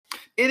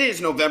It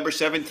is November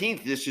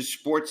 17th. This is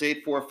Sports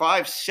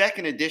 845,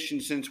 second edition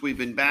since we've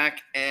been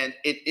back, and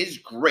it is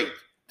great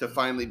to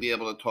finally be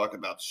able to talk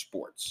about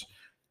sports.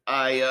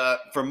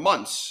 For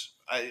months,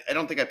 I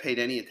don't think I paid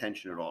any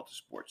attention at all to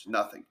sports,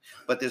 nothing.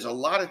 But there's a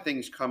lot of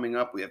things coming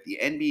up. We have the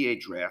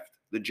NBA draft.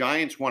 The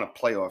Giants won a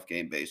playoff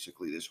game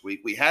basically this week.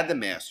 We had the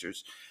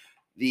Masters.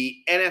 The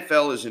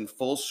NFL is in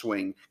full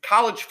swing.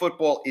 College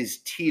football is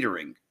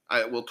teetering.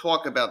 We'll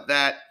talk about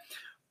that.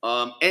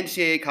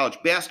 NCAA college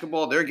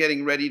basketball, they're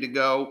getting ready to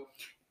go.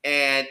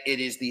 And it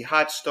is the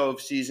hot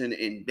stove season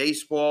in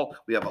baseball.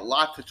 We have a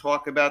lot to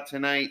talk about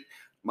tonight.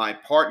 My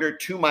partner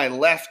to my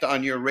left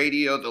on your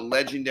radio, the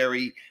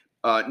legendary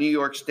New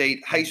York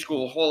State High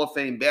School Hall of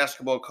Fame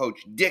basketball coach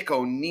Dick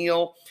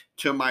O'Neill.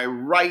 To my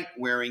right,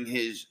 wearing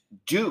his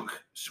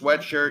Duke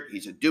sweatshirt,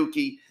 he's a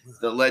Dookie,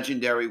 the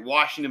legendary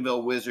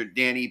Washingtonville Wizard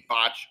Danny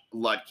Botch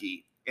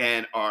Lutke.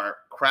 And our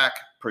crack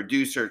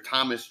producer,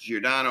 Thomas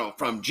Giordano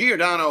from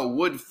Giordano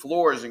Wood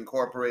Floors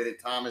Incorporated.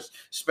 Thomas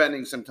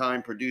spending some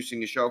time producing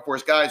the show for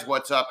us. Guys,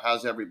 what's up?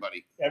 How's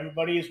everybody?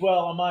 Everybody is well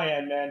on my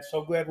end, man.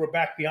 So glad we're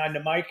back behind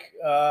the mic.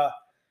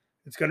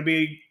 It's going to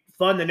be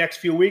fun the next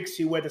few weeks,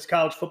 see where this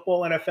college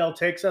football NFL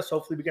takes us.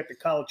 Hopefully we get the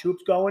college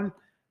hoops going.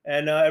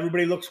 And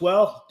everybody looks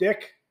well.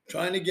 Dick?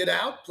 Trying to get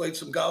out, played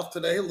some golf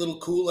today, a little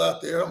cool out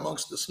there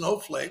amongst the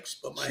snowflakes,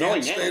 but my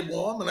hands stayed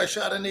warm and I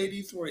shot an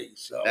 83.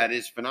 So that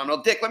is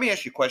phenomenal. Dick, let me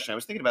ask you a question. I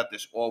was thinking about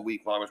this all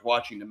week while I was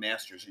watching the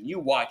Masters, and you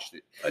watched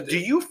it. Do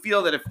you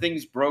feel that if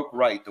things broke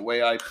right the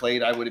way I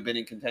played, I would have been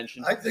in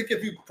contention? I think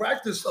if you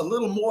practiced a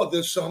little more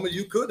this summer,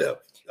 you could have.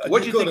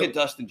 What did you think of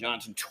Dustin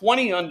Johnson?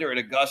 20 under at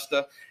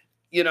Augusta.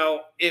 You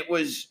know, it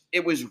was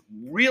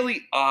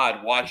really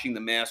odd watching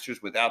the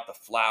Masters without the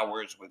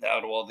flowers,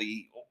 without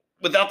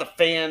the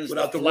fans,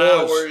 without the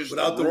flowers, roars,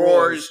 without the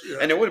roars. Yeah.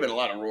 And there would have been a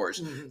lot of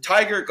roars. Mm-hmm.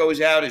 Tiger goes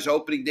out his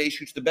opening day,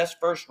 shoots the best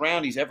first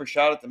round he's ever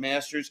shot at the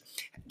Masters,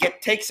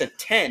 takes a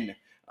 10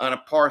 on a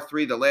par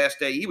 3 the last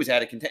day. He was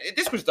out of contention.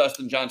 This was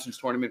Dustin Johnson's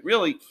tournament.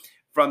 Really,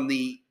 from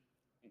the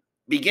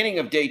beginning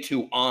of day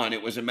 2 on,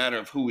 it was a matter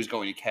of who was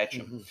going to catch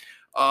him.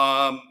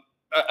 Mm-hmm.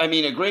 I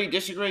mean, agree,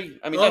 disagree?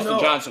 I mean, Dustin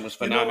Johnson was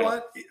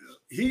phenomenal.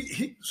 You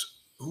know what?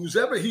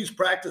 Whoever he's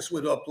practiced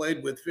with or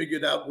played with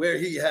figured out where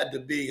he had to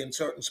be in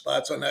certain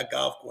spots on that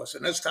golf course.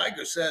 And as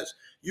Tiger says,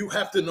 you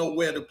have to know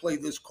where to play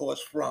this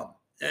course from.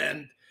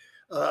 And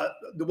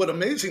what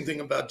amazing thing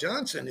about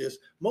Johnson is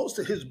most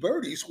of his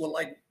birdies were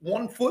like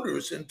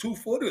 1-footers and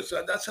 2-footers.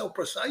 That's how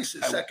precise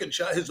his second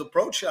shot, his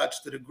approach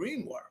shots to the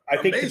green were. I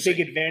think the big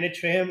advantage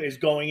for him is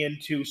going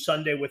into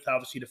Sunday with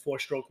obviously the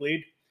 4-stroke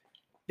lead.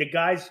 The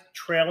guys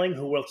trailing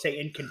who will say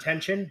in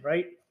contention,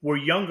 right, were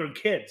younger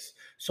kids.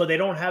 So they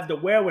don't have the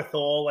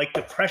wherewithal. Like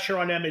the pressure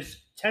on them is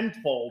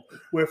tenfold.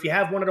 Where if you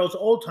have one of those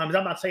old timers,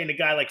 I'm not saying a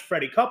guy like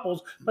Freddie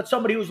Couples, but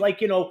somebody who's like,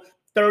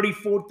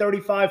 34,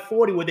 35,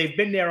 40, where they've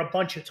been there a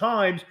bunch of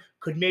times,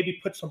 could maybe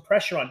put some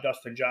pressure on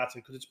Dustin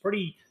Johnson because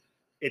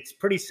it's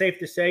pretty safe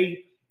to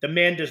say the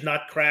man does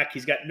not crack.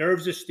 He's got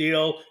nerves of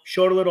steel,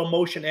 showed a little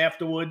emotion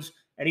afterwards.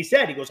 And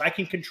he goes, I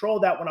can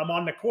control that when I'm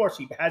on the course.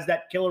 He has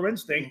that killer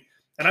instinct.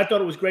 And I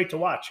thought it was great to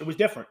watch. It was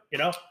different,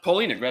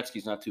 Paulina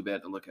Gretzky's not too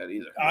bad to look at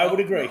either. I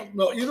would agree.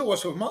 No, either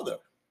was her mother,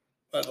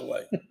 by the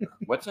way.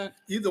 What's that?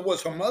 Either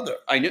was her mother.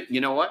 I knew. You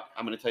know what?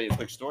 I'm going to tell you a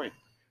quick story.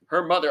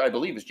 Her mother, I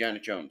believe, is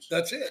Janet Jones.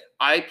 That's it.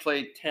 I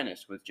played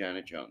tennis with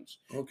Janet Jones.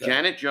 Okay.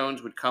 Janet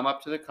Jones would come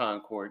up to the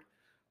Concord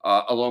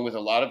along with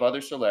a lot of other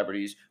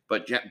celebrities.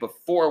 But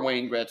before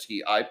Wayne Gretzky,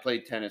 I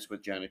played tennis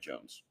with Janet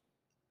Jones.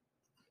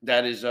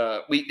 That is,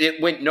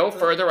 it went no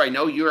further. I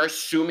know you're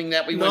assuming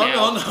that we went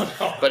out.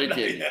 No. But it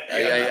didn't.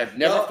 I've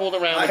never fooled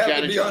around with Janet Jones. I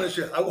have to be honest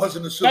with you. I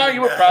wasn't assuming. No,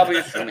 you were probably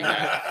assuming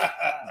that.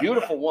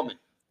 Beautiful woman.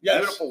 Yes,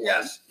 beautiful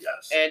woman.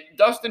 Yes. And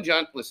Dustin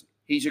Johnson, listen,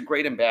 he's a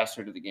great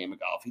ambassador to the game of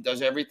golf. He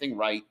does everything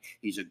right.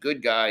 He's a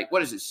good guy.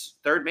 What is his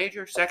third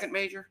major? Second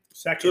major?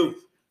 Second. 2.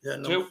 Yeah,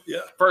 no, 2? Yeah.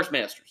 First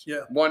Masters.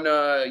 Yeah. Won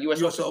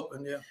US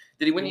Open, yeah.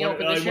 Did he win the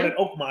Open this year? He won at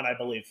Oakmont, I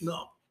believe.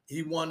 No.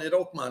 He won at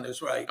Oakmont,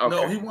 is right. Okay.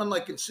 No, he won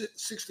like in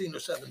 16 or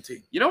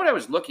 17. You know what I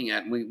was looking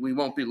at, and we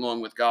won't be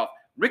long with golf.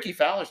 Ricky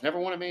Fowler's never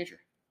won a major.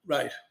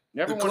 Right.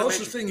 Never the won a major. The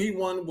closest thing he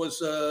won was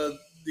the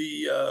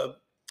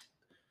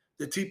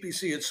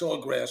TPC at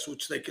Sawgrass,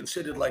 which they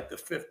considered like the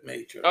 5th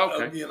major.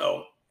 Okay.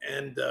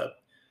 And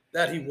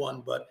that he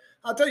won. But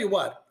I'll tell you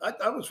what,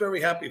 I was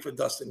very happy for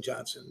Dustin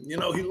Johnson. He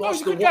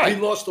lost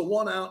the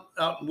one out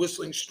in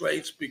Whistling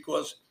Straits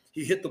because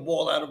he hit the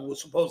ball out of what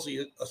was supposedly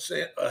a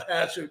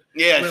hazard.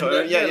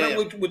 Yeah,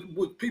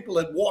 with people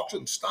that walked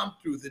and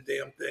stomped through the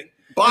damn thing.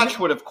 Botch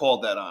would have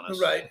called that on us.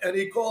 Right, and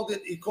he called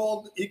it.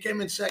 He came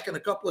in second a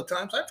couple of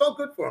times. I felt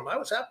good for him. I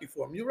was happy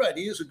for him. You're right.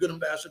 He is a good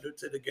ambassador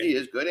to the game. He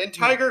is good. And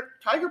Tiger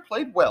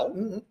played well.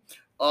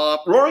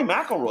 Mm-hmm. Rory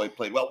McIlroy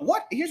played well.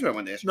 Here's what I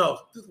wanted to ask you.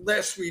 No, the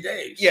last 3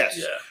 days. Yes.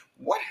 Yeah.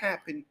 What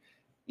happened?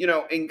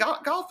 In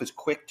golf is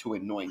quick to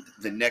anoint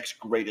the next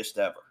greatest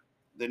ever.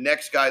 The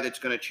next guy that's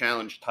going to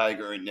challenge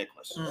Tiger and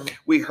Nicklaus.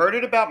 We heard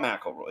it about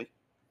McIlroy.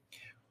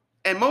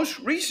 And most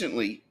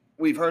recently,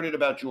 we've heard it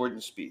about Jordan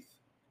Spieth.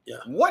 Yeah.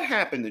 What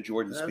happened to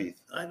Jordan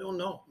Spieth? I don't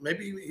know.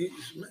 Maybe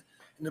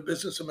in the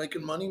business of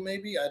making money,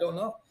 maybe. I don't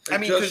know. I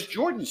mean, because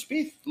Jordan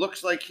Spieth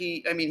looks like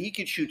he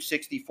could shoot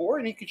 64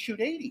 and he could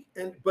shoot 80.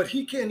 But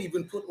he can't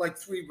even put like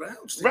 3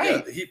 rounds together.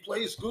 Right. He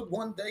plays good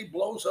one day,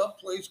 blows up,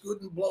 plays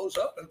good and blows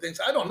up and things.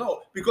 I don't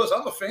know, because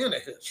I'm a fan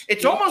of his.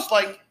 It's almost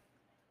like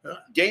Yeah.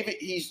 David,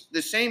 he's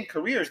the same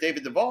career as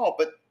David Duvall,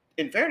 but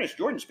in fairness,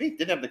 Jordan Spieth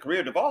didn't have the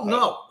career Duvall had.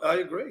 No, I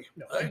agree.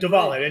 No, I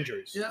Duvall agree. had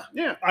injuries.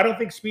 Yeah. I don't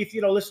think Spieth,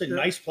 listen, Yeah.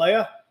 nice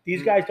player.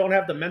 These Mm. guys don't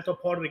have the mental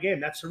part of the game.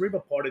 That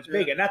cerebral part is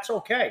big, and that's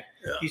okay.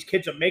 Yeah. These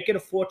kids are making a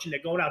fortune. They're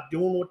going out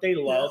doing what they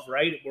love,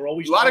 right? We're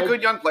always A lot of told,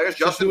 good young players.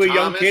 just Justin do a young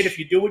Thomas. kid. If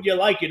you do what you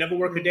like, you never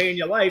work a day in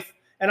your life.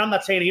 And I'm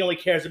not saying he only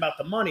cares about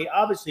the money,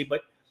 obviously,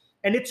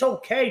 and it's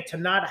okay to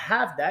not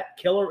have that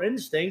killer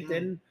instinct. Mm.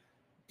 And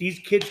these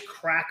kids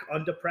crack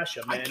under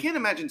pressure, man. I can't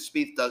imagine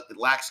Spieth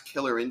lacks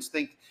killer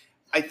instinct.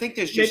 I think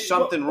there's Maybe- just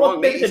something well,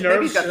 wrong. maybe Maybe, the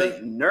maybe he's got nerves,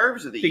 the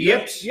nerves of the the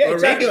yips. yips. Yeah, Or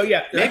exactly. maybe-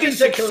 Yeah. Maybe That's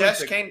a killer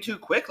success instinct. came too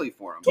quickly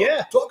for him.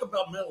 Yeah. Talk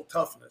about mental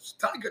toughness.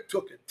 Tiger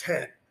took it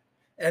 10,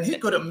 and he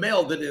could have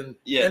mailed it in.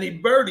 Yeah. And he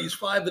birdies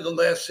 5 of the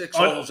last 6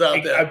 holes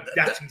out there.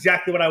 That's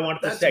exactly what I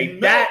wanted to That's say.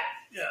 mental- That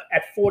yeah.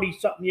 at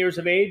 40-something years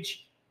of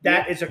age,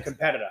 that is a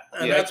competitor.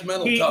 And Yeah. that's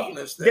mental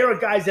toughness. There are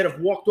guys that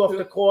have walked off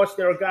the course.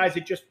 There are guys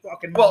that just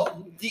fucking.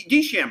 Well,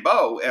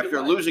 DeChambeau, after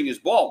right. losing his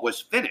ball, was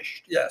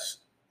finished. Yes.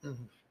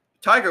 Mhm.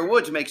 Tiger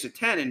Woods makes a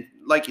 10, and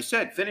like you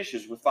said,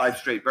 finishes with 4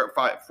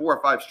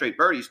 or 5 straight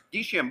birdies.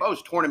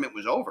 DeChambeau's tournament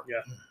was over.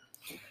 Yeah.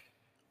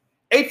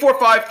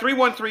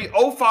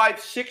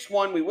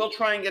 845-313-0561. We will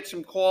try and get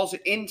some calls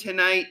in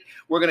tonight.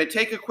 We're going to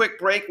take a quick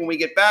break. When we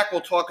get back,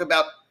 we'll talk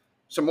about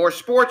some more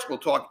sports. We'll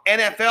talk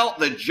NFL.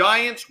 The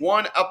Giants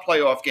won a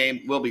playoff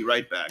game. We'll be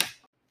right back.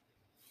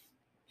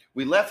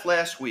 We left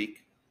last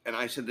week, and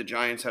I said the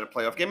Giants had a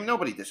playoff game, and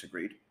nobody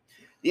disagreed.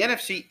 The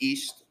NFC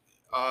East,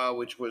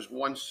 which was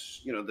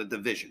once, the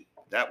division,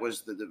 that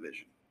was the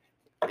division,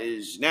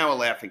 is now a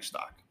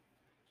laughingstock.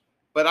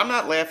 But I'm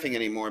not laughing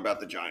anymore about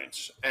the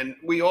Giants. And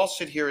we all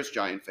sit here as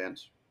Giant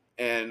fans.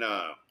 And,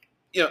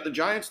 the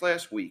Giants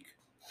last week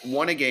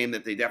won a game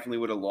that they definitely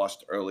would have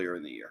lost earlier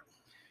in the year.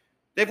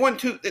 They've won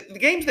 2. The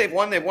games they've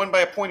won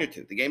by a point or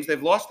 2. The games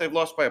they've lost by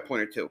a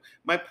point or 2.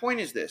 My point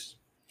is this.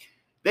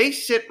 They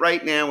sit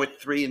right now at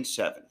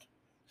 3-7.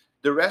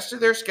 The rest of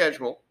their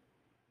schedule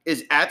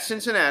is at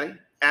Cincinnati,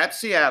 at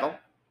Seattle,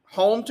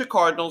 home to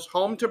Cardinals,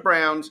 home to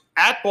Browns,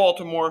 at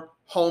Baltimore,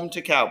 home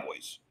to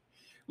Cowboys.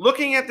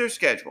 Looking at their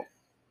schedule,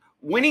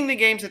 winning the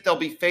games that they'll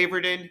be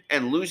favored in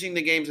and losing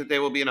the games that they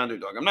will be an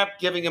underdog. I'm not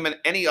giving them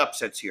any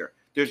upsets here.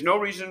 There's no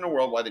reason in the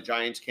world why the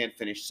Giants can't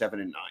finish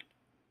 7-9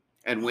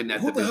 and win that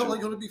Who division. the hell are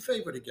they going to be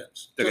favored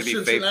against? They're Just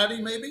gonna be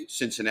Cincinnati, maybe?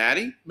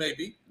 Cincinnati,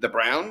 Maybe. the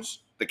Browns,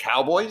 the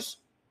Cowboys.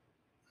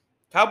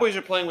 Cowboys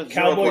are playing with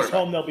zero Cowboys quarterback.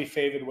 home, they'll be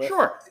favored with.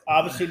 Sure.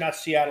 Obviously not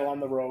Seattle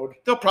on the road.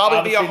 They'll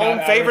probably be a Obviously home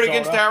not favorite Arizona.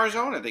 against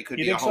Arizona. They could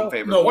You be a think home so?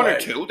 favorite. No 1 way. or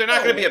 2. They're not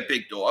No going to be way. a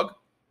big dog.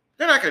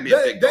 They're not going to be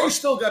a big They dog.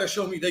 still got to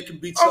show me they can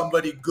beat Oh.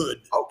 somebody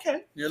good.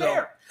 Okay, You fair.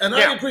 know, and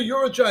Now- I agree.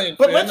 You're a Giant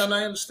But fan, let's- and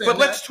I understand. but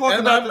let's that, talk and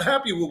about I'm the-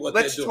 happy with what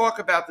Let's they're doing. talk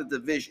about the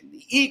division.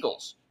 The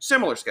Eagles,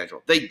 similar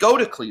schedule. They go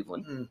to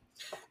Cleveland. Mm.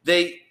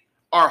 They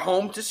are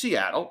home to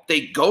Seattle.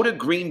 They go to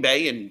Green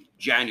Bay in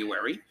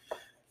January.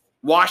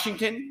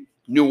 Washington,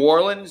 New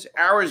Orleans,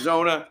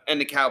 Arizona, and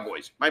the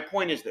Cowboys. My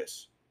point is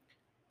this: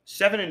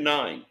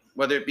 7-9,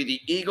 whether it be the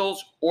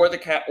Eagles or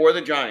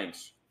the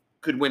Giants,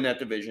 could win that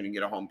division and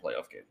get a home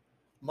playoff game.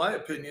 My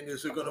opinion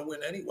is they're going to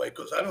win anyway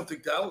because I don't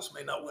think Dallas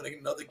may not win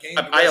another game.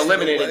 the I rest of the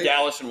eliminated way.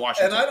 Dallas and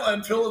Washington.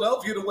 And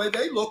Philadelphia, the way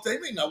they look, they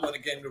may not win a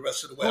game the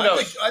rest of the way. Who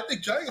knows? I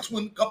think Giants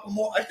win a couple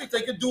more. I think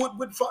they could do it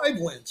with 5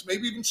 wins,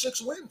 maybe even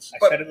 6 wins.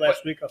 I said it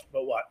last week,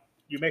 but what?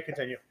 You may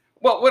continue.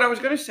 Well, what I was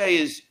going to say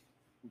is,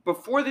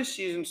 before this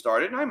season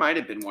started, and I might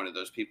have been one of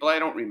those people, I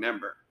don't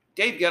remember.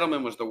 Dave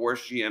Gettleman was the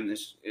worst GM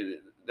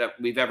that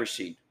we've ever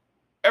seen.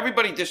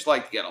 Everybody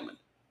disliked Gettleman.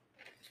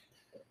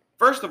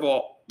 First of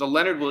all, the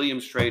Leonard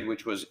Williams trade,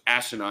 which was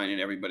asinine in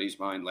everybody's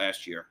mind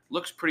last year,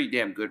 looks pretty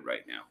damn good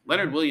right now.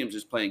 Leonard Williams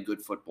is playing good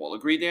football.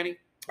 Agree, Danny?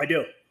 I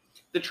do.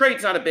 The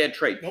trade's not a bad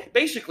trade. Nope.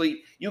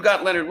 Basically, you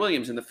got Leonard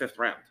Williams in the 5th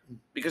round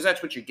because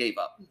that's what you gave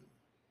up.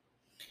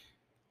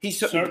 He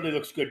Certainly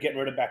looks good getting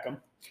rid of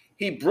Beckham.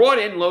 He brought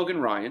in Logan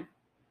Ryan,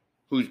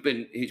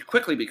 he's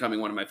quickly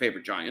becoming one of my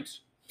favorite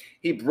Giants.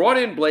 He brought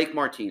in Blake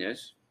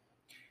Martinez.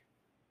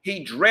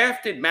 He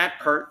drafted Matt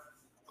Pert,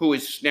 who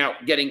is now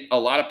getting a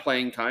lot of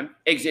playing time.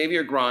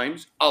 Xavier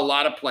Grimes, a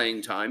lot of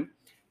playing time.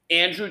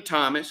 Andrew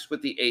Thomas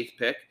with the 8th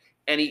pick.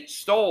 And he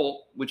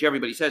stole, which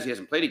everybody says he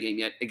hasn't played a game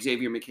yet,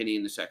 Xavier McKinney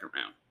in the 2nd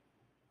round.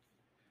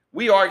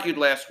 We argued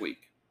last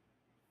week.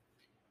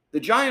 The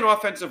Giant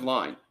offensive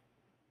line,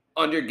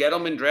 under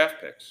Gettleman draft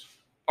picks,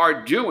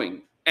 are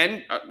doing,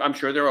 and I'm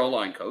sure their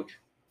O-line coach,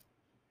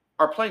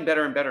 are playing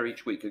better and better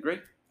each week. Agree?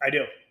 I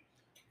do.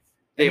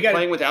 They're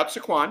playing without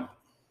Saquon.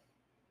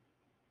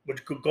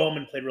 Which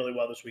Goldman played really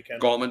well this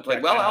weekend. Goldman played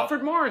That well. kind of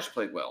Alfred Morris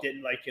played well.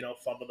 Didn't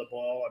fumble the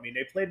ball. I mean,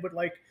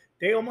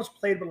 they almost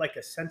played with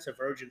a sense of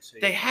urgency.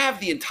 They have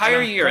the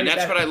entire year, and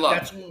that's what I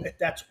love.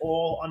 That's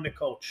all on the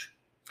coach.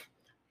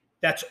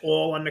 That's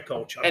all on the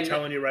coach. I'm And-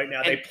 telling you right now.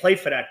 and- They play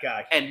for that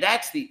guy. And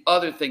that's the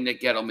other thing that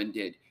Gettleman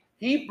did.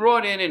 He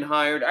brought in and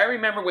hired. I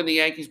remember when the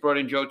Yankees brought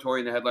in Joe Torre,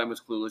 and the headline was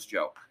Clueless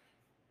Joe.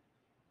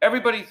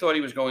 Everybody thought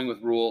he was going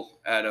with Rule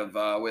out of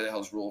where the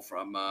hell's Rule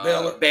from?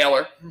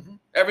 Baylor. Mhm.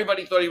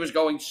 Everybody thought he was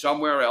going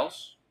somewhere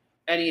else.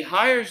 And he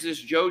hires this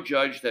Joe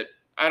Judge that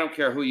I don't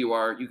care who you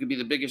are. You could be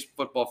the biggest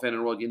football fan in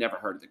the world. You never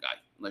heard of the guy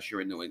unless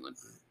you're in New England.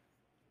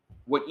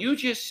 What you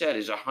just said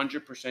is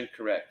 100%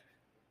 correct.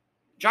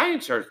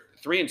 Giants are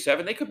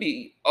 3-7. They could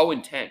be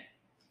 0-10.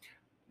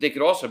 They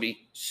could also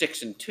be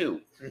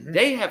 6-2. Mhm.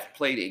 They have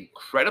played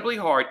incredibly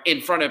hard in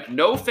front of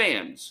no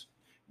fans.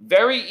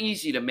 Very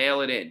easy to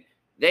mail it in.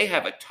 They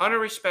have a ton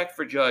of respect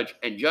for Judge,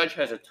 and Judge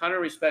has a ton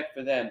of respect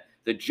for them.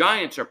 The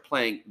Giants are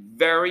playing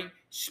very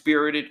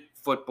spirited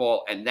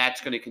football, and that's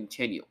going to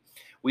continue.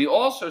 We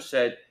also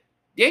said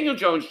Daniel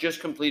Jones just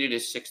completed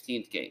his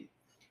 16th game.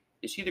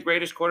 Is he the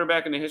greatest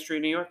quarterback in the history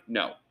of New York?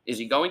 No. Is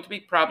he going to be?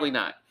 Probably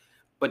not.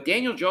 But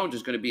Daniel Jones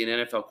is going to be an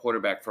NFL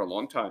quarterback for a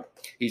long time.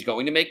 He's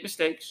going to make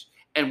mistakes,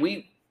 and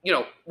we're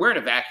in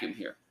a vacuum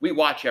here. We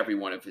watch every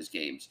one of his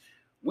games.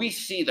 We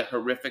see the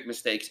horrific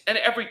mistakes, and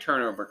every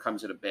turnover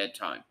comes at a bad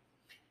time.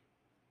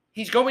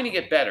 He's going to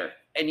get better,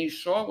 and you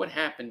saw what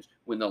happens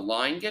when the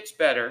line gets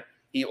better.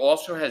 He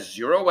also has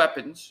 0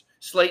 weapons.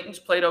 Slayton's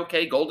played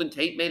okay. Golden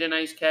Tate made a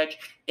nice catch.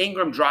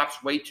 Ingram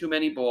drops way too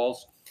many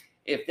balls.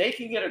 If they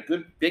can get a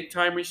good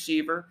big-time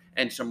receiver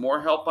and some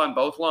more help on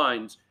both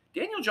lines,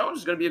 Daniel Jones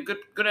is going to be a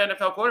good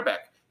NFL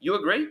quarterback. You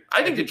agree?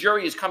 I think the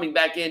jury is coming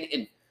back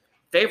in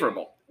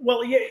favorable.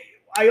 Well, yeah.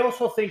 I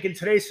also think in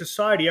today's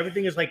society,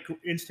 everything is like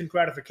instant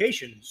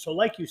gratification. So,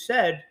 like you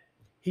said,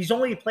 he's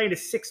only playing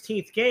his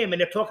 16th game, and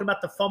they're talking about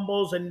the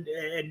fumbles and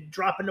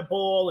dropping the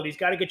ball, and he's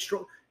got to get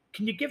strong.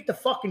 Can you give the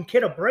fucking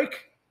kid a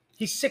break?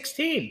 He's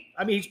 16.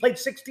 I mean, he's played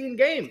 16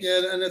 games.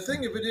 Yeah, and the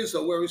thing of it is,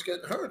 though, where he's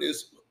getting hurt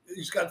is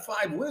he's got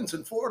 5 wins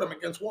and 4 of them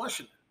against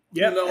Washington.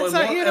 Yeah,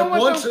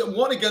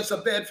 One against a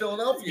bad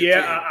Philadelphia team.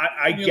 Yeah,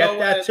 I get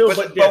that too.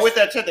 But with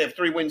that said, they have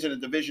 3 wins in a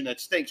division that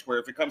stinks. Where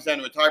if it comes down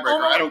to a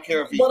tiebreaker, I don't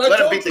care if he But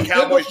let him beat the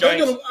Cowboys,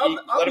 Giants, I'll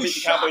let him be beat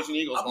the Cowboys shocked. and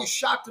Eagles. I'll be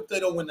shocked if they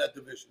don't win that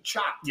division.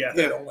 Shocked if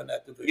they don't win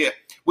that division. Yeah,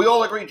 we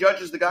all agree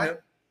Judge is the guy. Yeah.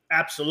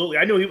 Absolutely.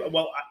 I knew he.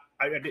 Well,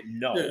 I didn't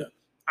know. Yeah.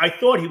 I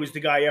thought he was the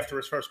guy after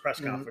his first press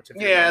conference. if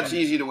you Yeah, remember. it's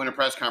easy to win a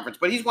press conference,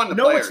 but he's one of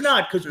the No, players. it's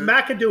not, because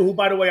McAdoo, who,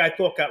 by the way, I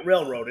thought got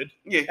railroaded.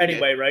 Yeah,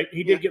 Anyway, right?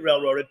 He did get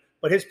railroaded.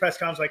 But his press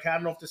conference, like, I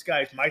don't know if this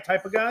guy is my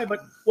type of guy, but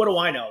what do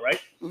I know,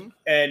 right? Mhm.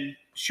 And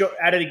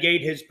out of the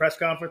gate, his press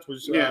conference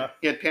was he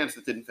had pants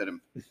that didn't fit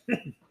him,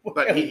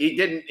 but he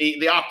didn't.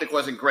 The optic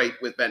wasn't great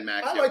with Ben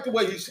McAdoo. I like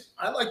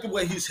the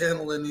way he's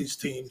handling these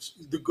teams,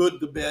 the good,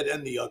 the bad,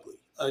 and the ugly.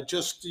 I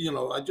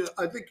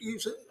think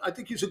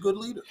he's a good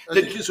leader. I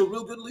think he's a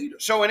real good leader.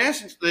 So in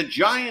essence, the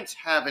Giants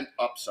have an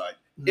upside.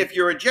 If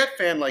you're a Jet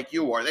fan like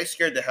you are, they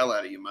scared the hell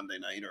out of you Monday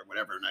night or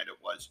whatever night it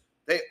was.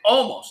 They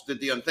almost did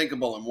the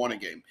unthinkable and won a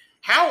game.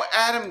 How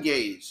Adam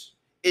Gase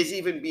is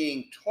even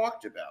being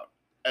talked about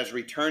as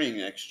returning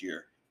next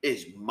year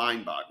is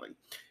mind-boggling.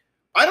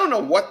 I don't know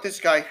what this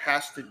guy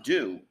has to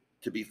do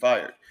to be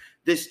fired.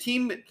 This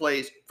team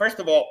plays, first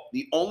of all,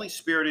 the only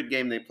spirited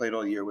game they played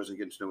all year was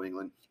against New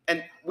England.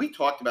 And we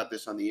talked about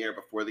this on the air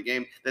before the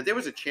game, that there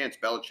was a chance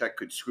Belichick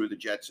could screw the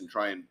Jets and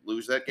try and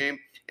lose that game.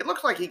 It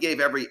looked like he gave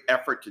every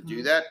effort to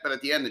do that, but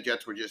at the end, the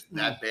Jets were just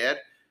that bad.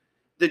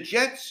 The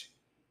Jets,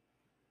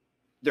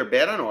 they're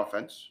bad on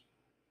offense.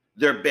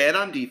 They're bad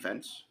on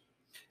defense.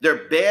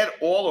 They're bad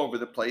all over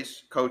the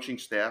place, coaching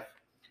staff.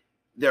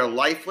 They're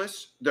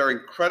lifeless. They're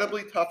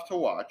incredibly tough to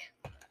watch.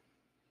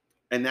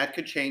 And that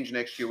could change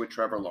next year with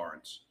Trevor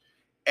Lawrence.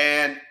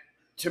 And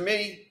to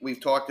me,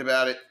 we've talked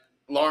about it.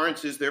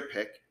 Lawrence is their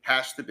pick,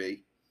 has to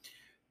be.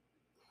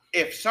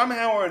 If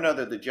somehow or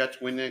another the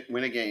Jets win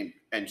a game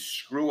and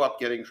screw up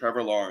getting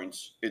Trevor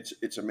Lawrence,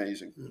 it's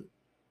amazing. Mm-hmm.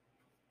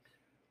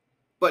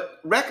 But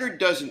record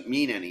doesn't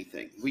mean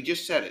anything. We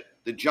just said it.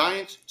 The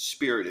Giants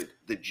spirited.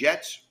 The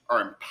Jets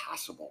are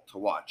impossible to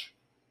watch.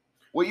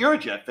 Well, you're a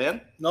Jet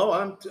fan.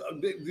 No,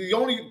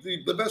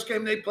 the best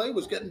game they played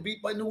was getting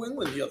beat by New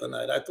England the other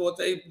night. I thought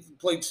they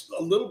played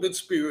a little bit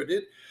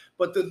spirited,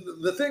 but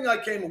the thing I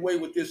came away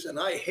with this, and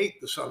I hate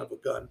the son of a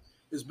gun,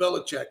 is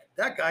Belichick.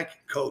 That guy can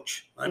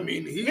coach. I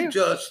mean,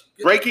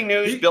 breaking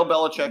news: Bill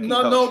Belichick can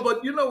coach. No,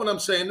 but you know what I'm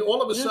saying.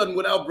 All of a sudden,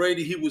 without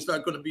Brady, he was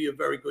not going to be a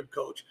very good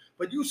coach.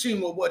 But you've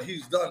seen what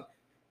he's done.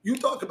 You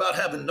talk about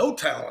having no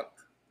talent.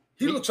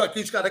 He looks like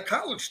he's got a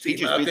college team.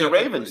 He just out beat there. the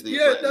Ravens.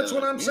 That's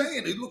what I'm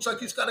saying. He looks like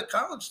he's got a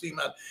college team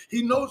out.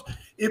 He knows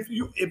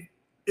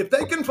if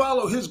they can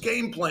follow his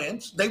game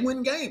plans, they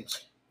win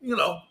games. You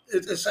know,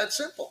 it's that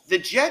simple. The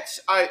Jets,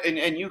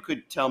 and you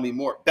could tell me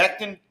more.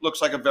 Becton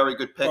looks like a very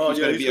good pick. He's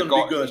going to be a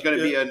guard. He's going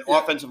to be an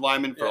offensive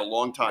lineman for a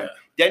long time.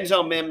 Yeah.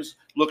 Denzel Mims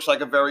looks like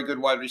a very good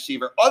wide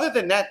receiver. Other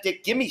than that,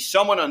 Dick, give me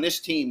someone on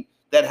this team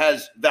that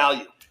has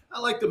value. I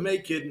like the May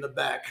kid in the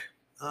back.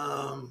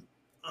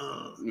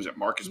 Was it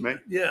Marcus May?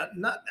 Yeah,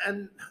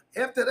 and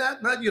after that,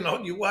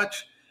 you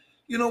watch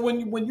you know,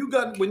 when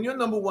your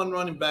number one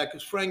running back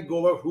is Frank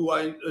Gore, who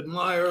I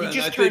admire, He and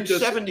just I turned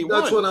think 71.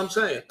 that's what I'm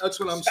saying. That's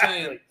what I'm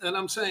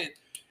saying,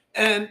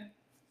 and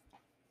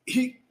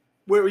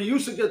where he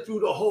used to get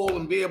through the hole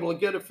and be able to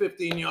get a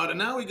 15-yarder,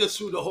 now he gets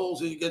through the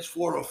holes and he gets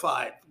 4 or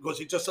 5 because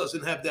he just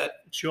doesn't have that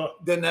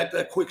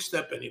that quick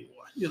step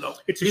anymore. You know,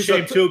 it's a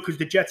shame too because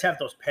the Jets have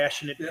those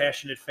passionate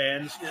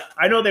fans. Yeah.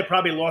 I know they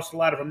probably lost a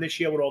lot of them this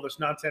year with all this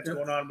nonsense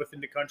going on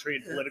within the country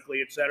and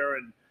politically, et cetera,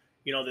 and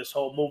this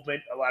whole movement.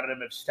 A lot of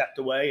them have stepped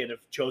away and have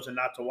chosen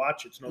not to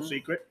watch. It's no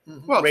secret.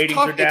 Well, ratings it's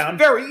tough. are down.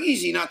 It's very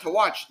easy not to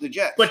watch the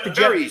Jets. But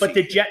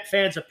the Jet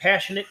fans are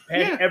passionate.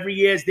 Yeah. Every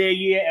year is their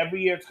year.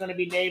 Every year it's going to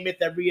be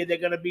Namath. Every year they're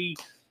going to be,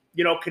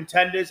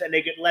 contenders, and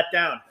they get let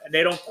down, and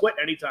they don't quit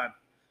anytime.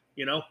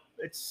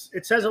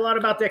 It says a lot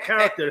about their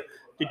character,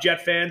 the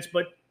Jet fans.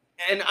 But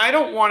and I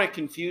don't want to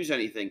confuse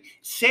anything.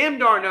 Sam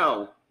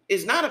Darnold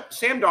is not a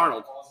Sam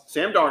Darnold.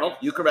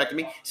 You corrected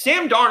me.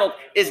 Sam Darnold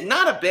is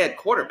not a bad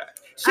quarterback.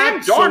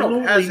 Sam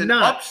Darnold has an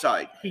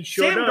upside. He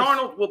sure Sam does.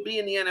 Darnold will be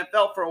in the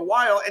NFL for a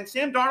while, and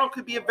Sam Darnold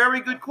could be a very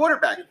good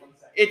quarterback.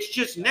 It's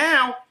just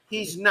now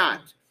he's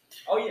not.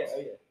 Oh yeah.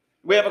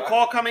 We have a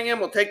call coming in.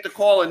 We'll take the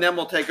call, and then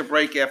we'll take a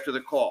break after the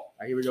call. All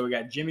right, here we go. We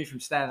got Jimmy from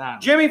Staten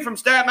Island. Jimmy from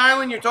Staten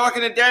Island, you're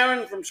talking to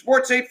Darren from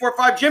Sports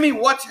 845. Jimmy,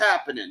 what's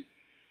happening?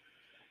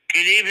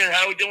 Good evening.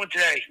 How are we doing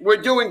today?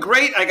 We're doing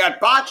great. I got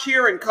Botch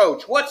here and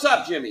Coach. What's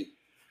up, Jimmy?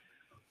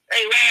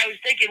 Hey, Ron, I was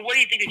thinking, what do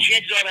you think the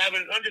chances are of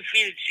having an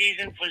undefeated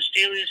season for the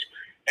Steelers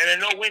and a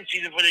no-win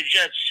season for the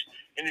Jets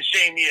in the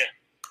same year?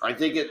 I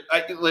think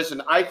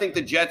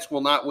the Jets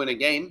will not win a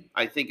game.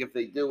 I think if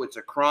they do, it's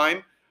a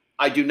crime.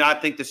 I do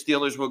not think the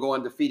Steelers will go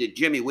undefeated.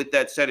 Jimmy, with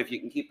that said, if you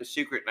can keep a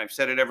secret, and I've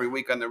said it every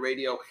week on the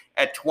radio,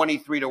 at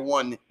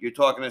 23-1, you're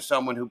talking to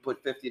someone who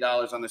put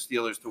 $50 on the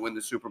Steelers to win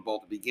the Super Bowl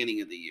at the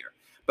beginning of the year.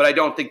 But I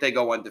don't think they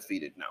go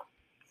undefeated, no.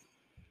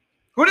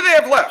 Who do they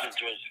have left?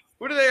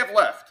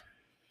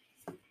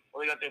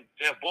 Well, they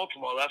have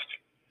Baltimore left.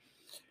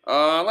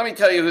 Let me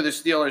tell you who the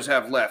Steelers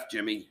have left,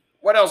 Jimmy.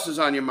 What else is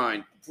on your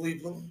mind?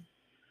 Cleveland.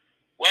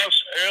 Well,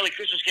 early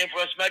Christmas came for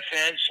us Met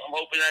fans. I'm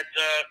hoping that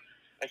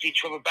I see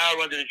Trevor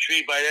Bauer under the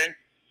tree by then.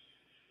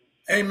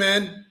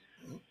 Amen.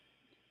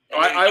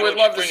 I would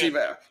love to see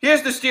that.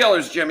 Here's the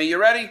Steelers, Jimmy. You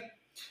ready?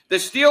 The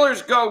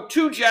Steelers go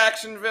to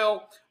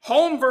Jacksonville,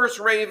 home versus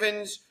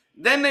Ravens.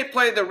 Then they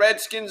play the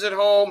Redskins at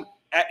home.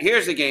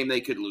 Here's a game they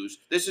could lose.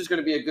 This is going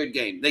to be a good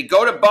game. They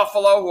go to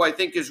Buffalo, who I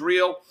think is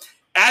real,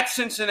 at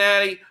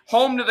Cincinnati,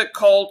 home to the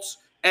Colts,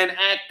 and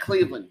at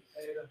Cleveland.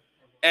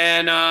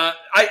 And I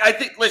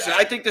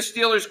think the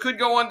Steelers could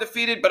go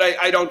undefeated, but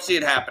I don't see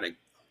it happening.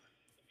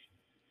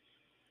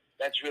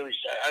 That's really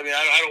sad. I mean,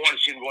 I don't want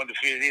to see them go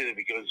undefeated either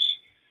because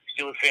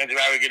Steelers fans are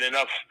arrogant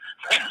enough.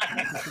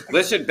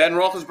 Listen, Ben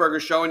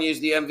Roethlisberger's showing you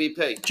he's the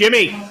MVP.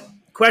 Jimmy,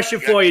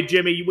 question for you,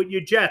 Jimmy. With your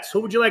Jets,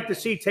 who would you like to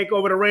see take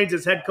over the reins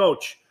as head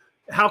coach?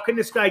 How can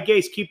this guy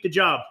Gase keep the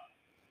job?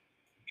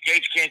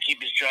 Gates can't keep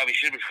his job. He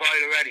should have been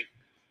fired already.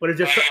 But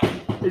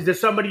is there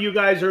somebody you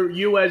guys or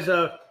you as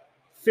a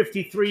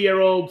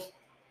 53-year-old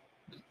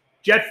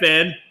Jet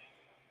fan?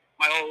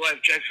 My whole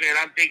life, Jet fan.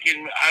 I'm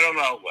thinking, I don't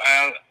know.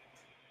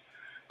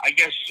 I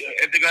guess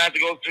if they're gonna have to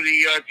go through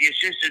the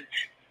assistant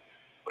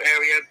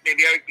area,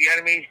 maybe Eric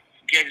Bieniemy,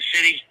 Kansas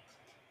City.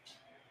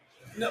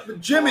 No, but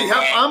Jimmy,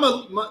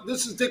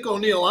 this is Dick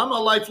O'Neill. I'm a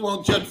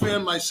lifelong Jet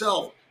fan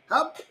myself.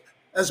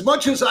 As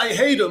much as I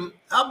hate him,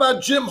 how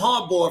about Jim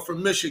Harbaugh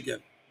from Michigan?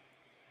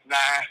 Nah,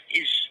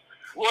 he's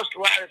lost a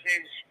lot of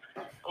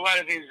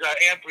his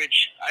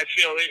amperage. I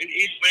feel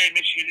he's made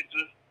Michigan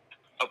into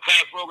a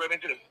proud program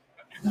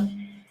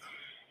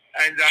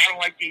and I don't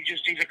like he's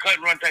a cut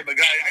and run type of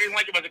guy. I didn't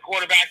like him as a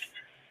quarterback.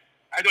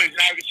 I thought he's an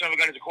arrogant son of a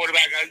gun as a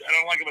quarterback. I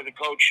don't like him as a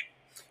coach.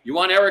 You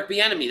want Eric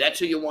Bieniemy. That's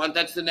who you want.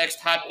 That's the next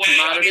hot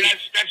commodity. I mean,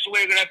 that's the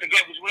way we're going to have to go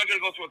because we're not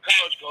going to go through a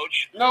college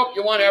coach. Nope,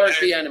 you want Eric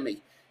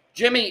Bieniemy.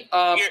 Jimmy,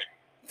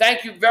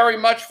 thank you very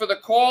much for the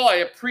call. I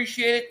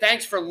appreciate it.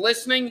 Thanks for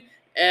listening.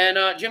 And,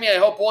 Jimmy, I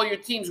hope all your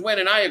teams win,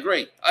 and I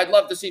agree. I'd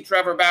love to see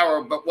Trevor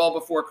Bauer, but well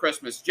before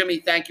Christmas. Jimmy,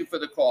 thank you for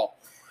the call.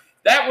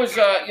 That was,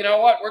 you know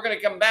what, we're going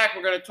to come back.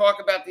 We're going to talk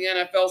about the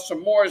NFL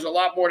some more. There's a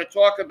lot more to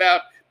talk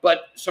about,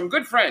 but some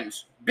good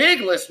friends,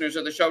 big listeners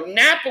of the show,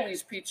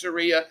 Napoli's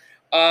Pizzeria,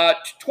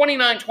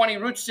 2920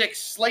 Route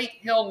 6, Slate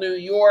Hill, New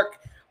York,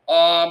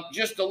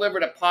 just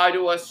delivered a pie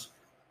to us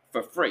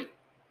for free.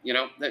 You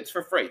know, it's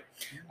for free.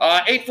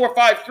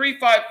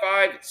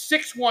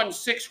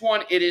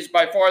 845-355-6161. It is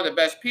by far the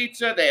best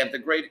pizza. They have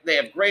great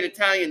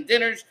Italian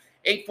dinners.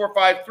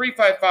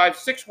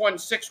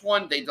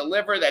 845-355-6161. They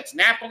deliver. That's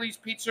Napoli's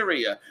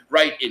Pizzeria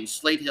right in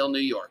Slate Hill, New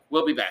York.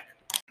 We'll be back.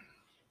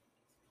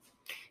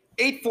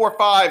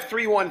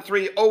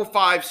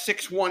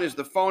 845-313-0561 is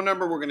the phone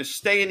number. We're going to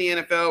stay in the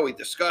NFL. We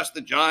discussed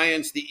the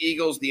Giants, the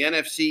Eagles, the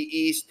NFC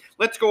East.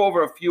 Let's go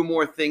over a few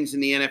more things in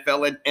the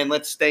NFL, and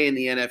let's stay in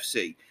the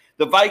NFC.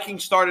 The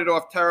Vikings started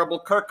off terrible.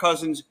 Kirk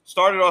Cousins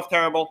started off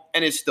terrible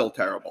and is still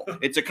terrible.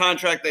 It's a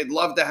contract they'd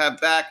love to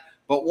have back,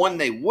 but one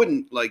they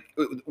wouldn't like.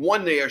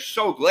 One they are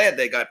so glad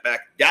they got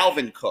back,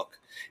 Dalvin Cook.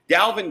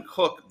 Dalvin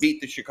Cook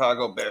beat the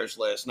Chicago Bears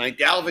last night.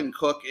 Dalvin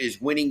Cook is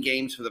winning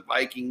games for the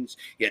Vikings.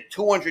 He had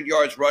 200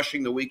 yards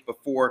rushing the week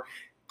before.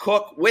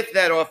 Cook, with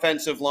that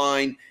offensive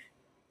line,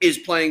 is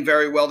playing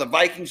very well. The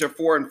Vikings are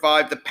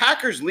 4-5. The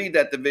Packers lead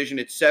that division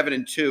at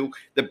 7-2.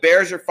 The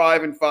Bears are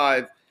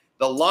 5-5.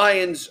 The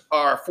Lions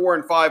are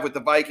 4-5 with the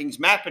Vikings.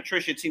 Matt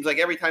Patricia, it seems like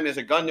every time there's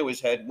a gun to his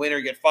head, win or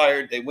get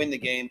fired, they win the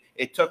game.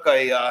 It took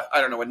a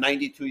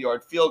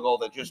 92-yard field goal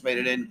that just made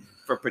it in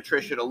for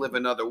Patricia to live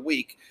another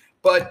week.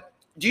 But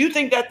do you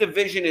think that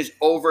division is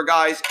over,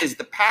 guys? Do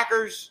the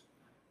Packers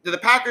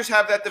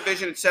have that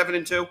division at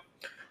 7-2?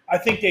 I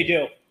think they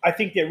do. I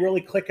think they're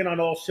really clicking on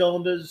all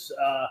cylinders.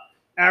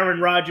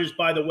 Aaron Rodgers,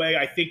 by the way,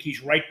 I think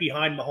he's right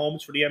behind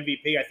Mahomes for the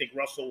MVP. I think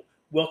Russell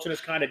Wilson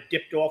has kind of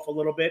dipped off a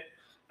little bit.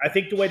 I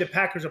think the way the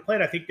Packers are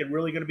playing, I think they're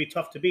really going to be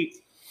tough to beat.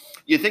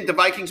 You think the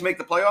Vikings make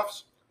the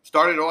playoffs?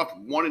 Started off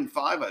 1-5,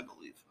 I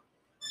believe.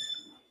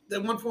 They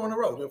won 4 in a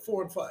row. They're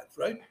 4-5,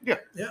 right? Yeah.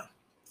 Yeah.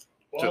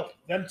 Well,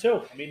 them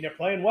too. I mean, they're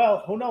playing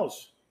well. Who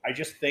knows? I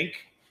just think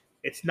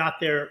it's not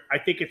their. I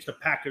think it's the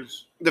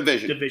Packers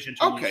division.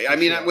 Okay. I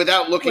mean,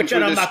 without looking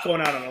through I'm this, not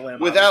going out on a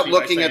limb. without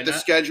looking at the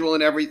schedule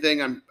and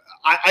everything,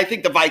 I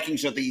think the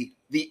Vikings are the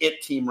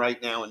it team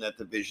right now in that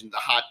division, the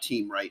hot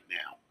team right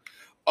now.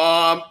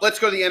 Let's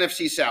go to the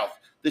NFC South.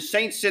 The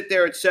Saints sit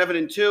there at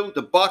 7-2.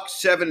 The Bucks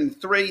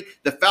 7-3.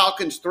 The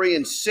Falcons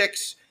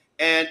 3-6.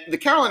 And the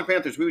Carolina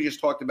Panthers, we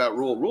just talked about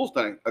Rule. Rule's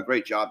done a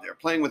great job there.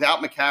 Playing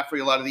without McCaffrey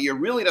a lot of the year,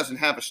 really doesn't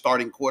have a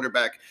starting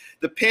quarterback.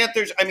 The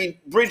Panthers, I mean,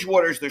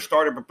 Bridgewater's their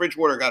starter, but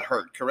Bridgewater got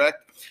hurt,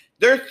 correct?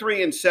 They're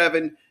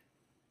 3-7.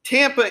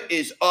 Tampa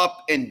is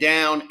up and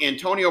down.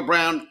 Antonio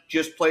Brown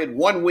just played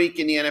 1 week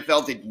in the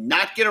NFL, did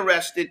not get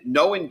arrested,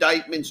 no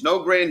indictments,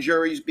 no grand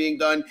juries being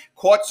done,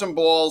 caught some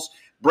balls.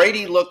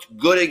 Brady looked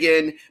good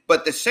again,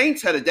 but the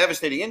Saints had a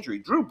devastating injury.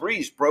 Drew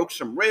Brees broke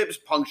some ribs,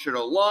 punctured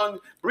a lung.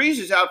 Brees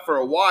is out for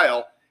a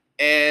while,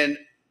 and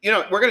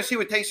we're going to see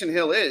what Taysom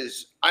Hill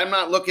is. I'm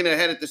not looking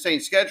ahead at the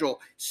Saints'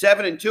 schedule.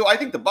 7-2. I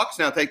think the Bucs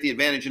now take the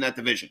advantage in that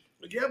division.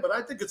 Yeah, but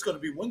I think it's going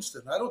to be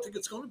Winston. I don't think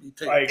it's going to be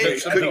Taysom. I agree.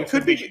 It I think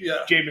could be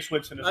Jameis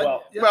Winston as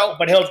well. Yeah. Well,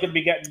 but Hill's going to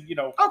be getting,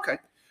 Okay,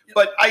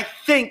 but I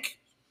think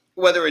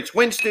whether it's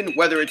Winston,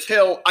 whether it's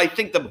Hill, I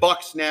think the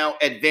Bucs now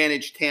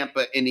advantage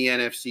Tampa in the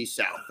NFC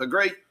South.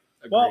 Agree?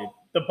 Well,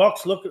 the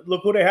Bucs look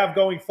who they have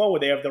going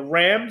forward. They have the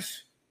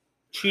Rams,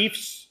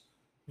 Chiefs,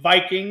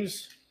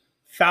 Vikings,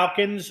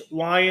 Falcons,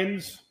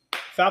 Lions,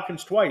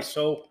 Falcons twice.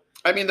 So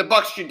I mean, the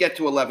Bucs should get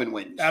to 11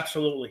 wins.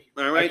 absolutely.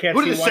 All right. I can't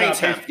Who do see the why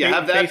Saints not, have? You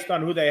have that? based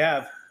on who they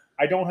have.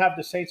 I don't have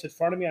the Saints in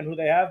front of me on who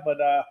they have, but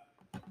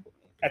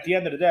at the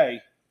end of the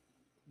day,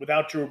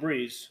 without Drew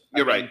Brees,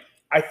 You're right.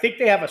 I think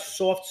they have a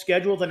soft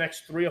schedule the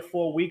next 3 or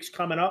 4 weeks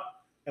coming up,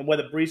 and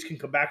whether Brees can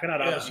come back or not,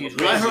 obviously, is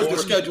really I heard the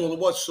important. schedule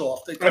was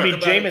soft. They I mean,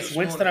 talked about it Jameis this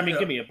Winston. morning.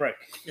 Give me a break.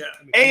 Yeah.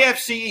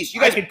 AFC East.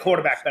 You I guys can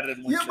quarterback better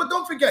than Winston. Yeah, but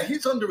don't forget,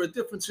 he's under a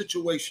different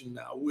situation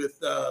now with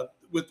the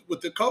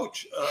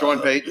coach.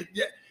 Sean Payton?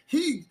 Yeah,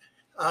 he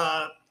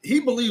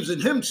believes in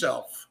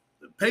himself,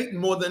 Payton,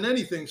 more than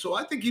anything. So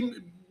I think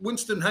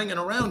Winston hanging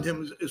around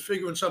him is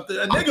figuring something.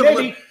 And they're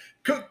going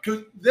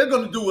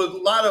to do a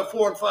lot of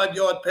 4 and 5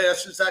 yard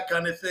passes, that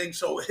kind of thing.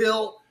 So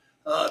Hill,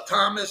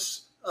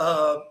 Thomas,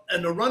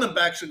 and the running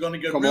backs are going to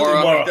get Kamara.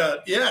 really worked out.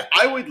 Yeah.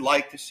 I would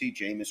like to see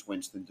Jameis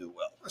Winston do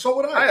well. So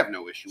would I. I have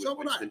no issue So with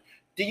would I. Winston.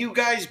 Do you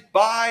guys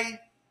buy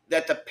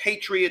that the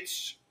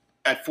Patriots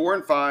at 4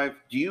 and 5?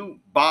 Do you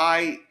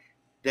buy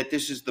that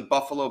this is the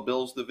Buffalo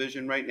Bills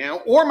division right now,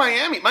 or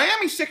Miami?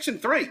 Miami's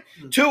 6-3.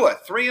 Tua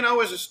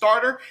 3-0 as a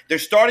starter. They're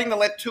starting to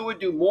let Tua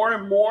do more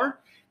and more.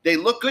 They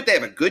look good. They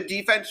have a good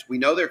defense. We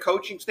know their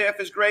coaching staff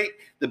is great.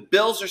 The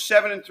Bills are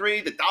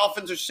 7-3. The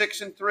Dolphins are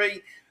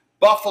 6-3.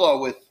 Buffalo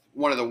with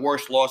one of the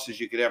worst losses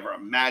you could ever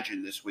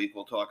imagine this week.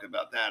 We'll talk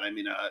about that. I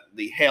mean,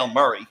 the Hail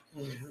Murray,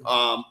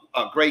 a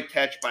great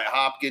catch by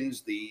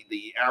Hopkins. The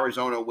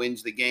Arizona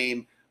wins the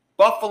game.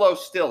 Buffalo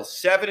still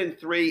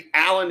 7-3.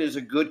 Allen is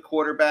a good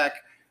quarterback.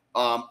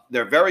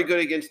 They're very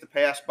good against the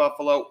pass,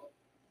 Buffalo.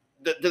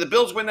 Do the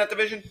Bills win that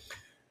division?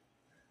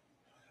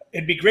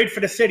 It'd be great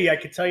for the city, I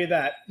can tell you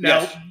that.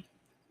 Now,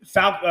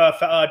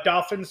 Yes.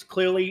 Dolphins,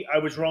 clearly, I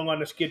was wrong on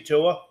the skid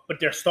Tua, but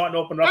they're starting to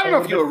open up I don't a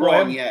know if you little were bit for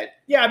wrong him. yet.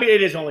 Yeah, I mean,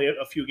 it is only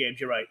a few games.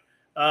 You're right.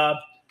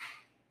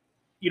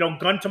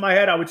 Gun to my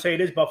head, I would say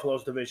it is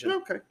Buffalo's division.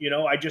 Okay.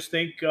 I just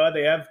think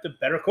they have the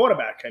better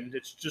quarterback, and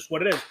it's just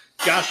what it is.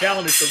 Josh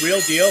Allen is the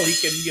real deal.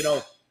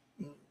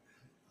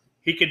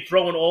 He can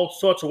throw in all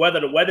sorts of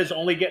weather. The weather's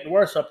only getting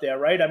worse up there,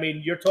 right? I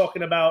mean, you're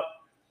talking about,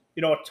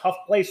 a tough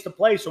place to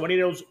play. So any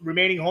of those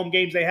remaining home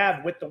games they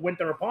have with the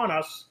winter upon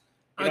us,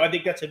 I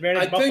think that's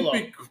advantage Buffalo. I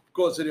think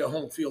because of their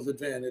home field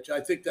advantage, I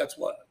think that's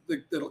what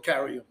that'll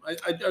carry them.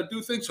 I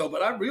do think so,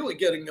 but I'm really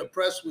getting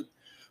impressed with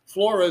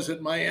Flores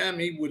at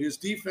Miami with his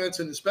defense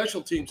and his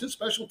special teams. His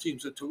special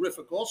teams are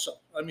terrific also.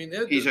 I mean,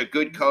 He's a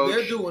good coach.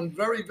 They're doing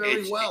very,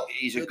 very well.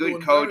 He's a They're good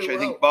doing coach. very I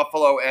think well.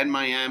 Buffalo and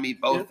Miami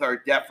both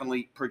are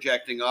definitely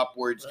projecting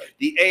upwards. Right.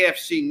 The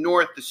AFC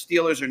North, the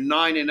Steelers are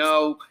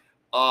 9-0.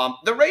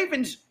 The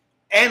Ravens,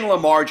 and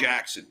Lamar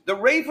Jackson. The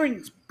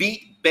Ravens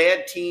beat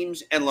bad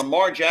teams, and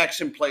Lamar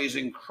Jackson plays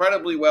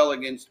incredibly well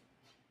against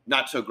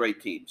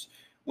not-so-great teams.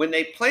 When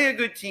they play a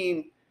good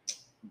team,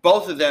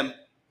 both of them,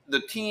 the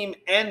team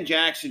and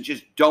Jackson,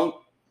 just don't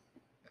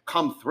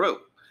come through.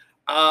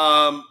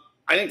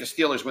 I think the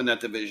Steelers win that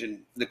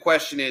division. The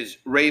question is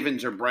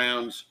Ravens or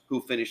Browns,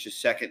 who finishes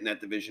second in that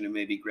division and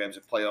maybe grabs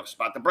a playoff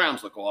spot. The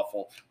Browns look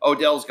awful.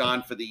 Odell's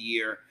gone for the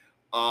year.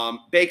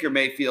 Baker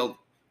Mayfield,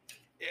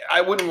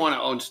 I wouldn't want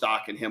to own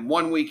stock in him.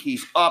 1 week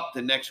he's up,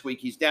 the next week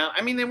he's down.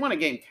 I mean, they won a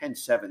game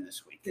 10-7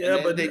 this week. Yeah,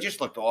 but they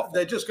just looked awful.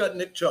 They just got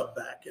Nick Chubb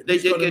back. And They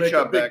he's did gonna get make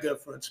Chubb a back. big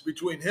difference.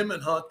 Between him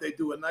and Hunt, they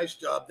do a nice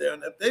job there.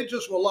 And if they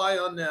just rely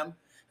on them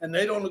and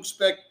they don't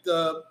expect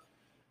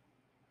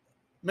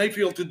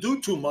Mayfield to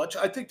do too much,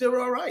 I think they're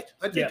all right.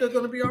 I think they're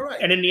going to be all right.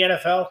 And in the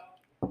NFL,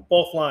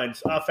 both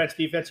lines, offense,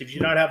 defense. If you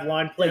do not have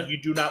line play,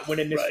 you do not win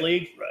in this Right,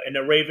 league. right. And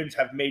the Ravens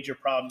have major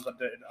problems on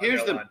Here's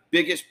their the line.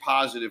 biggest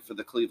positive for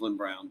the Cleveland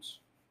Browns.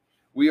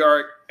 We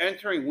are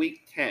entering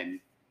week 10,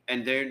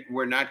 and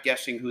we're not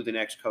guessing who the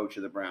next coach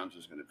of the Browns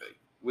is going to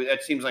be.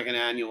 That seems like an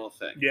annual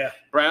thing. Yeah.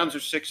 Browns are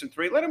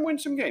 6-3. Let them win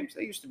some games.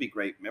 They used to be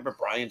great. Remember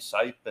Brian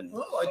Sipe and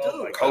Oh, I do.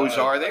 Oh, my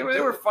Kozar? I They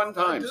do. were fun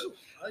times.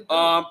 I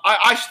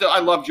do. I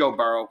love Joe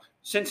Burrow.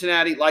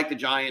 Cincinnati, like the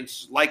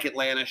Giants, like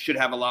Atlanta, should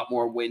have a lot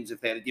more wins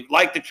if they had a deep.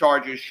 Like the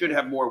Chargers, should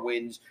have more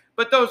wins.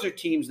 But those are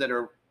teams that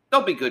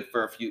they'll be good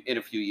for in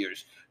a few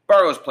years.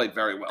 Burrow's played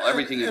very well.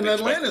 Everything and you'd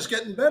Atlanta's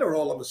getting better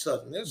all of a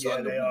sudden. They're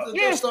starting, they are.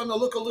 they're starting to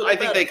look a little I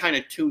think better. they kind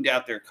of tuned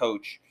out their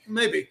coach.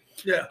 Maybe.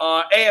 Yeah.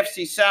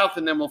 AFC South,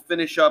 and then we'll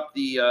finish up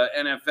the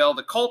NFL.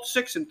 The Colts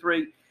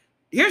 6-3.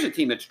 Here's a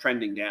team that's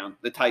trending down.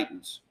 The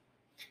Titans.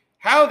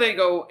 How they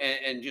go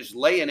and just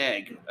lay an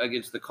egg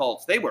against the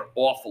Colts. They were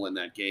awful in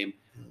that game.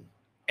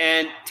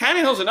 And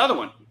Tannehill's another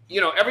one. You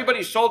know,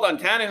 everybody's sold on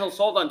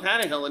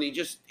Tannehill, and he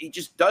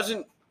just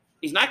doesn't.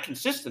 He's not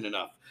consistent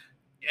enough,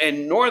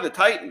 and nor the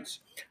Titans.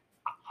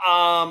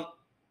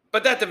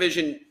 But that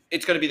division,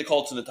 it's going to be the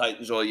Colts and the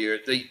Titans all year.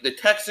 The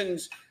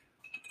Texans,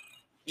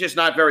 just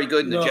not very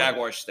good, and the No.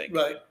 Jaguars stink.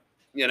 Right.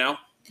 You know,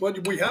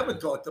 What we haven't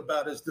talked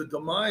about is the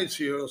demise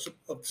here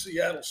of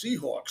Seattle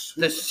Seahawks.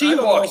 the I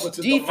don't know if Seahawks it's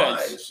a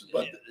defense. demise,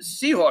 but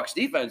Seahawks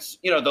defense.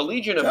 You know, the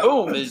Legion of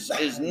Terrible. Boom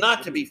is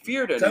not to be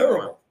feared anymore.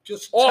 terrible.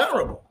 Just Awful.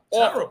 terrible.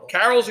 Awful. Terrible.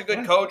 Carroll's a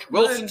good coach.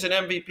 Wilson's an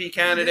MVP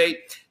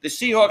candidate. The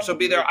Seahawks will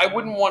be there. I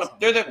wouldn't want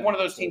to. They're one of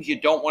those teams you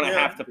don't want to Yeah.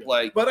 have to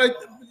play. But I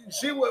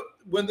see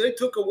when they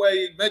took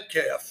away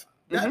Metcalf,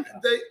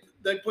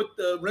 they put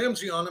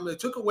Ramsey on him. They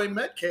took away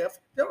Metcalf.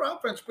 Their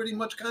offense pretty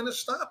much kind of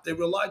stopped. They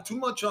relied too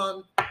much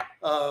on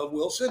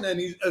Wilson, and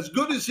he's as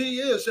good as he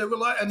is. They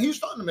rely, and he's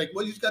starting to make.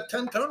 Well, he's got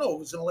 10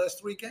 turnovers in the last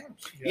 3 games.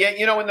 Yeah,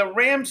 you know, in the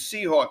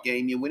Rams-Seahawks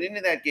game, you went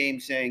into that game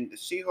saying the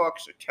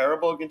Seahawks are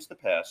terrible against the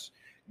pass.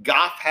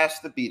 Goff has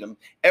to beat them.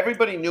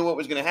 Everybody knew what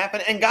was going to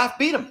happen, and Goff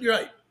beat them. You're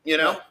right. You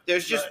know, Right.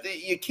 there's just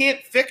you can't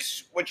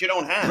fix what you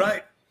don't have.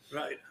 Right.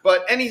 Right.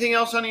 But anything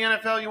else on the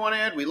NFL you want to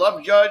add? We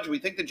love Judge. We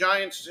think the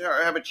Giants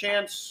have a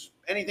chance.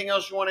 Anything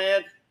else you want to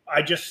add?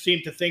 I just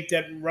seem to think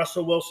that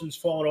Russell Wilson's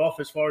fallen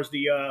off as far as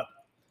the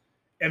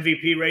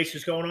MVP race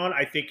is going on.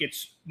 I think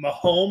it's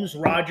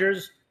Mahomes,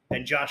 Rodgers,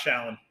 and Josh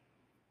Allen.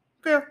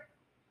 Fair.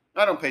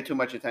 I don't pay too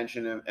much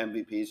attention to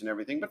MVPs and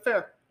everything, but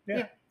fair.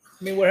 Yeah.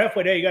 I mean, we're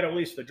halfway there. You got to at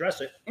least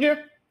address it. Yeah.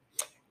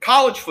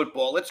 College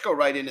football. Let's go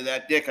right into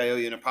that. Dick, I owe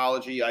you an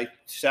apology. I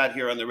sat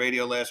here on the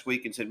radio last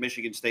week and said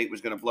Michigan State was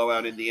going to blow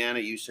out Indiana.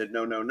 You said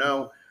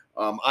no.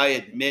 I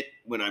admit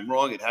when I'm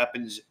wrong. It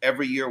happens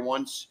every year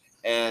once.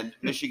 And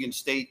Michigan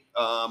State,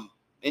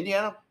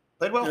 Indiana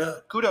played well. Yeah.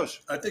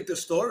 Kudos. I think the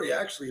story,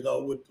 actually,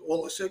 though, with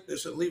all the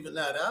sickness and leaving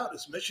that out,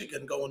 is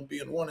Michigan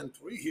being 1-3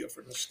 here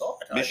from the start.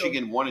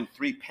 Michigan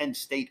 1-3. Penn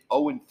State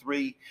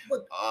 0-3.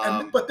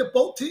 But the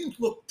both teams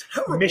look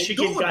terrible.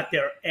 Michigan doing got it.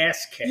 their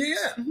ass kicked.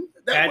 Yeah,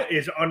 That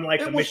is unlike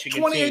a it was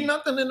Michigan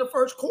 28-0 team. in the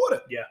first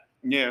quarter.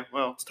 Yeah,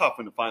 well, it's tough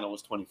when the final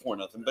was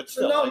 24-0, but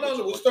still. No, I guess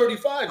it was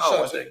 35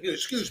 Oh, was something.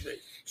 Excuse me.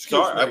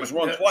 Sorry, I was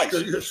wrong twice.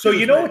 So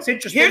you know what's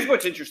interesting? Here's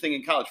what's interesting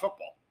in college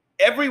football.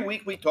 Every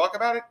week we talk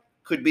about it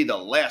could be the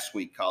last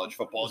week college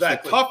football. It's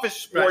Exactly. the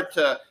toughest sport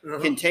to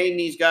contain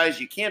these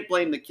guys. You can't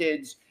blame the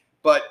kids,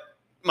 but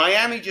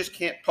Miami just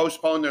can't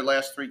postpone their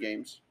last 3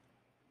 games.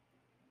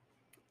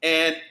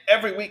 And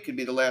every week could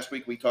be the last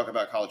week we talk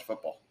about college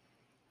football.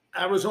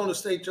 Arizona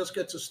State just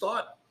gets a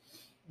start.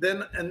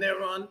 Then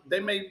they're on. They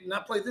may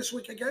not play this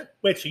week again.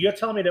 Wait, so you're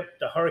telling me that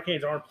the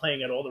Hurricanes aren't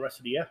playing at all the rest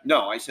of the year?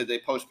 No, I said they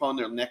postponed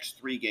their next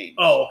 3 games.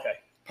 Oh, okay.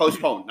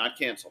 Postponed, not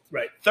canceled.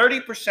 Right.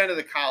 30% of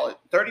the college,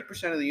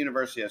 30% of the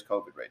university has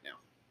COVID right now.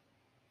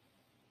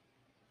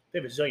 They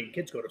have a zillion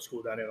kids go to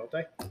school down there, don't they?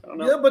 I don't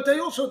know. Yeah, but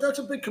that's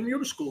a big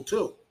commuter school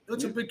too.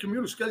 That's a big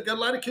commuter school. Got a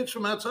lot of kids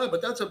from outside,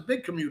 but that's a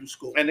big commuter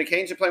school. And the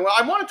Canes are playing well.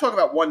 I want to talk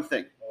about one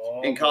thing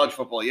in college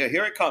football. Yeah,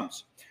 here it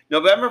comes.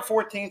 November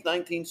 14th,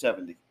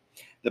 1970.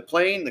 The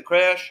plane, the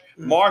crash,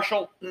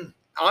 Marshall,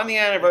 on the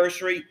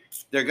anniversary.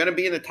 They're going to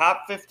be in the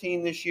top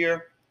 15 this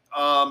year.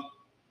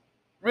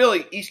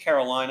 Really, East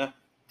Carolina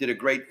did a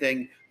great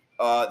thing.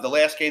 The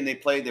last game they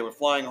played, they were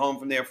flying home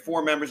from there.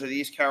 4 members of the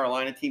East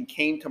Carolina team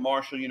came to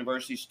Marshall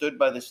University, stood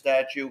by the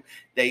statue.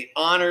 They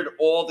honored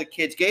all the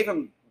kids, gave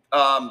them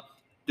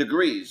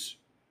degrees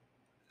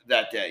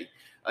that day,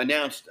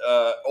 announced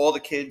all the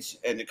kids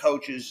and the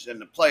coaches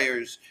and the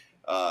players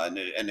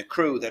and the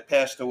crew that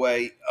passed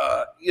away.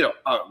 A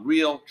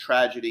real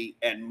tragedy.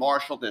 And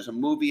Marshall, there's a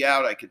movie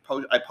out.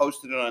 I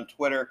posted it on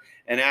Twitter,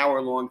 an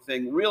hour-long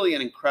thing. Really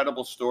an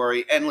incredible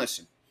story. And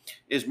listen,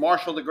 is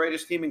Marshall the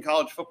greatest team in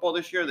college football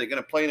this year? Are they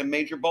going to play in a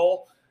major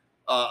bowl,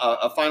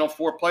 a Final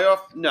Four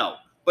playoff? No.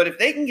 But if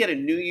they can get a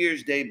New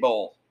Year's Day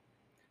bowl,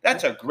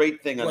 that's a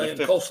great thing on the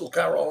 5th. Coastal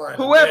Carolina.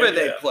 Whoever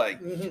they play.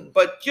 Mm-hmm.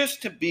 But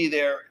just to be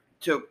there,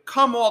 to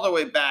come all the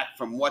way back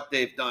from what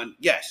they've done,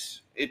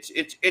 yes,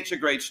 it's a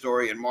great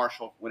story, and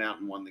Marshall went out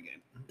and won the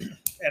game.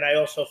 And I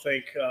also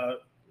think,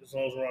 as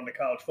long as we're on the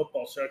college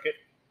football circuit,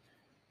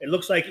 it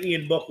looks like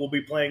Ian Book will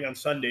be playing on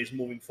Sundays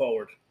moving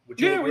forward. Would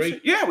you agree?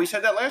 We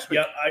said that last week.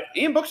 Yeah,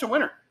 Ian Book's a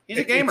winner. He's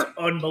a gamer. It's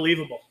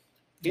unbelievable.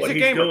 He's what a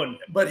he's gamer. doing.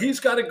 But he's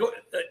got to go.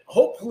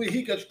 Hopefully,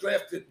 he gets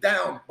drafted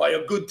down by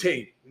a good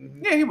team.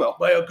 Yeah, he will.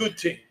 By a good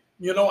team.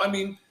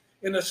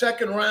 In the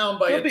second round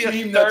by He'll a be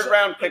team a that's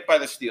third-round pick by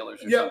the Steelers.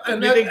 Yeah, something.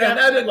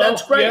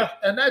 that's great. Yeah.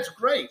 And that's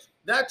great.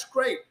 That's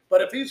great.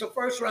 But if he's a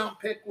first-round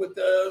pick with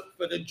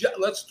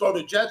let's throw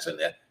the Jets in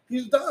there,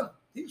 he's done.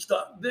 He's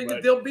done.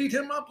 They'll beat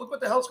him up. Look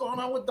what the hell's going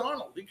on with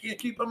Darnold. You can't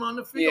keep him on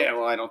the field. Yeah,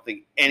 well, I don't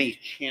think any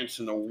chance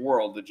in the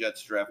world the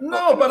Jets draft.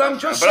 No, but I'm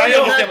just saying.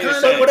 saying. But I understand what you're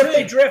But saying. what if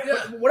they draft?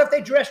 Yeah. What if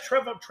they draft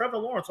Trevor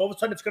Lawrence? All of a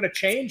sudden, it's going to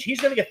change. He's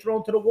going to get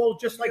thrown to the wall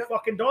just like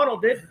fucking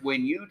Donald did.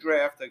 When you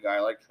draft a guy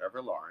like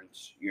Trevor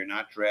Lawrence, you're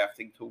not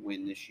drafting to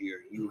win this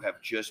year. You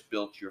have just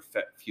built your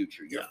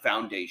future, your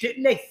foundation.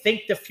 Didn't they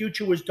think the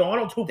future was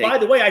Donald, who, by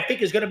the way, I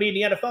think is going to be in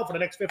the NFL for the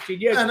next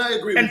 15 years And I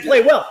agree and with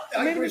play you. well?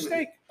 They made a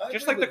mistake.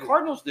 Just like the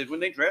Cardinals did when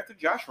they drafted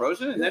Josh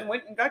Rosen and then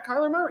went and got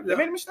Kyler Murray. They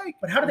made a mistake.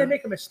 But how did they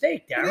make a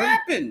mistake, It Darren?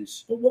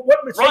 happens.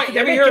 What mistake Right, did you they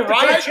ever make? hear Give the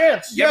Ryan- guy a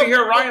chance. You ever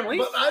hear Ryan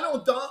Leaf? But I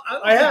don't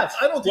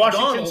think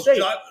Washington Donald's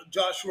State.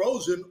 Josh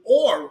Rosen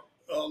or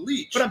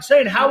Leach. But I'm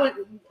saying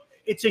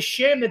it's a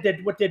shame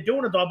that what they're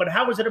doing it all. But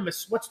how is it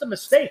what's the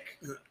mistake?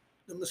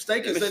 The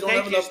mistake The is they don't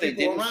have mistake is enough they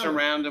people didn't around.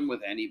 surround him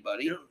with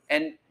anybody. Yeah.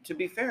 And to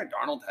be fair,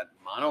 Darnold had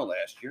mono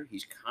last year.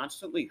 He's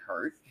constantly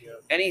hurt. Yeah.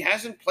 And he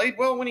hasn't played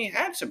well when he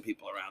had some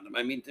people around him.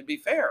 I mean, to be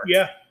fair.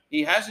 Yeah.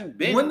 He hasn't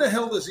been. When the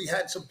hell has he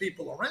had some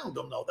people around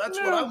him, though? That's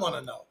what I want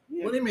to know.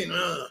 Yeah. What do you mean?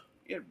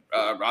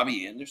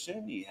 Robbie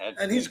Anderson, he had.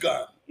 And he's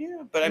gone.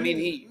 Yeah, but I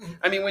mean,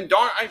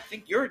 I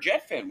think you're a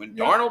Jet fan. When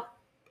Darnold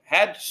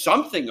had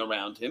something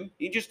around him,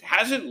 he just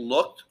hasn't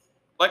looked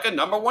like a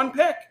number 1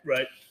 pick.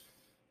 Right.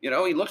 He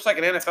looks like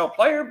an NFL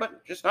player,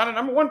 but just not a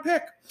number 1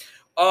 pick.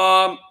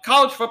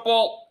 College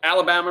football,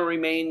 Alabama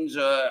remains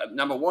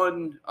number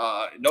 1.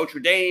 Notre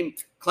Dame,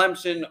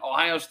 Clemson,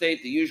 Ohio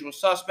State, the usual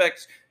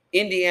suspects.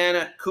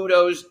 Indiana,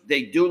 kudos.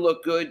 They do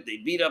look good. They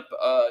beat up,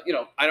 I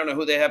don't know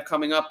who they have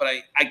coming up, but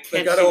I can't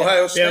They got see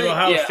Ohio State. They have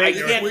Ohio Yeah, State. I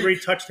They're can't- a 3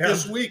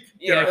 touchdowns. This week.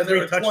 Yeah, and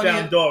they're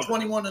 3-touchdown dog.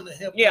 21 and a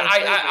half. Yeah, points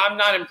over. I'm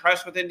not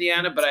impressed with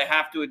Indiana, but I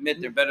have to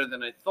admit they're better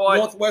than I thought.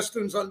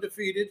 Northwestern's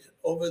undefeated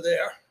over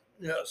there.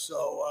 Yeah,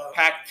 so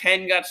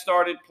Pac-10 got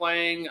started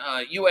playing.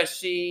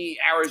 USC,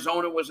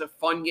 Arizona was a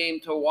fun game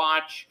to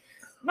watch.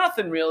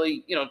 Nothing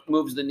really,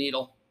 moves the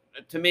needle.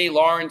 To me,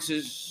 Lawrence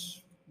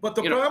is. but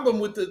the problem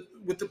with the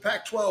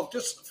Pac-12,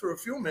 just for a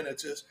few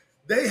minutes, is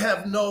they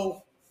have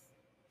no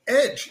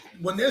edge.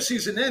 When their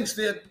season ends,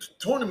 their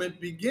tournament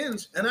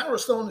begins, and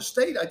Arizona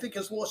State, I think,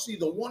 has lost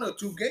either 1 or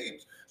 2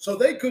 games. So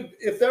they could,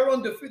 if they're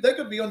undefeated, they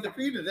could be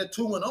undefeated at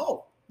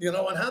 2-0.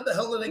 And how the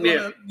hell are they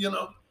going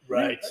to,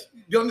 Right.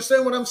 You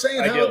understand what I'm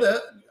saying? I do.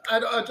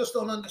 I just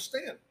don't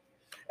understand.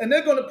 And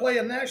they're going to play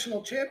a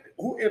national champion.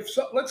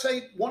 Let's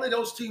say one of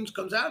those teams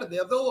comes out of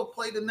there, they'll have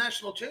played a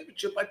national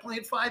championship by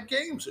playing 5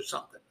 games or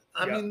something.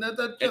 I mean, that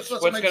It's just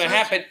doesn't what's make going to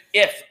sense. happen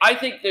if I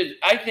think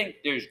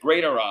there's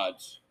greater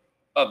odds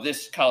of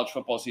this college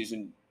football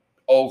season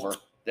over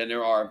than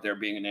there are of there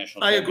being a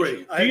national I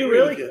championship. agree. Do you agree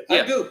really? with you.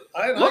 Yeah. I do.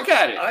 Look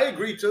at it. I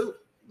agree too.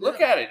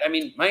 Look at it. I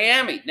mean,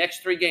 Miami,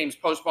 next 3 games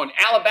postponed.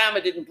 Alabama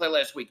didn't play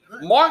last week.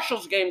 Right.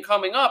 Marshall's game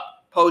coming up,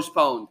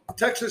 postponed.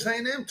 Texas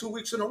A&M 2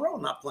 weeks in a row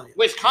not playing.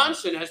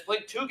 Wisconsin has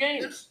played 2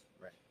 games.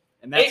 Right.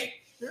 And that's Eight-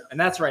 and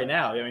that's right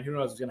now. I mean, who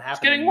knows what's going to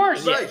happen? getting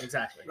worse. Yeah, Right.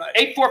 exactly. Right.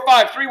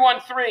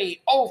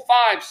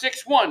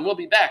 845-313-0561. We'll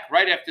be back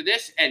right after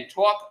this and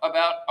talk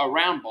about a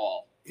round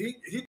ball. He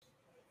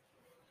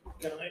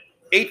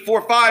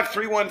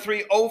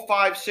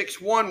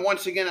 845-313-0561.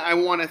 Once again, I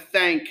want to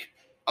thank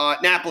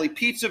Napoli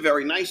Pizza.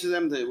 Very nice of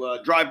them to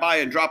drive by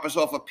and drop us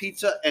off a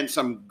pizza and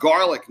some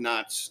garlic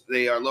knots.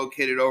 They are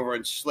located over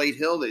in Slate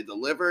Hill. They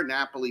deliver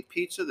Napoli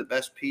Pizza, the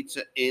best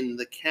pizza in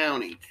the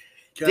county.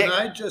 Can Dick,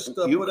 I just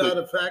you put could- out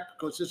a fact,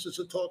 because this is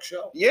a talk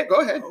show? Yeah,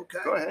 go ahead. Okay.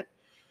 Go ahead.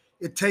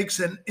 It takes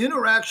an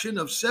interaction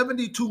of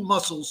 72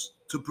 muscles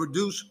to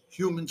produce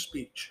human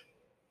speech.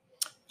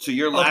 So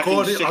you're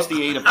lacking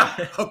 68 of them.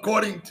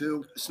 According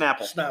to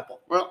Snapple. Snapple.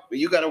 Well,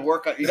 you got to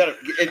work on.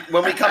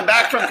 When we come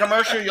back from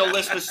commercial, you'll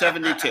list the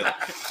 72.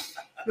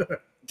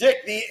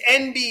 Dick, the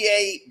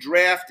NBA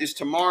draft is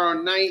tomorrow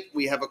night.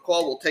 We have a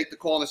call. We'll take the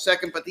call in a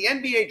second. But the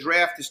NBA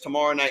draft is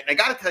tomorrow night. And I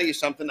got to tell you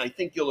something. I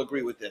think you'll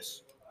agree with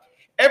this.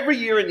 Every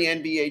year in the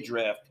NBA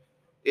draft,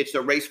 it's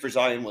a race for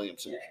Zion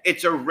Williamson.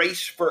 It's a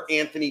race for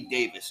Anthony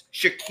Davis,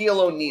 Shaquille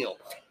O'Neal.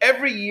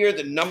 Every year,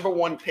 the number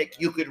one pick,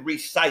 you could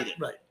recite it.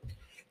 Right.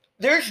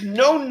 There's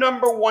no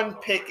number one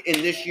pick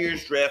in this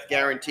year's draft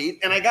guaranteed.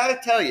 And I got to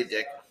tell you,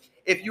 Dick,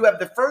 if you have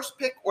the first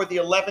pick or the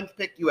 11th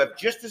pick, you have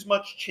just as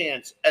much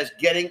chance as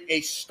getting a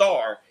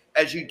star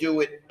as you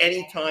do at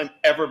any time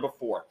ever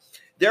before.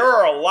 There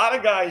are a lot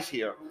of guys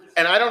here,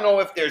 and I don't know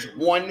if there's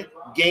one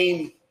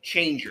game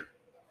changer.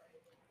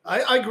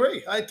 I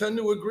agree. I tend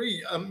to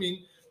agree. I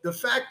mean, the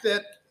fact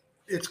that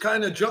it's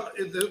kind of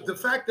the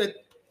fact that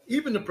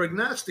even the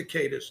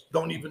prognosticators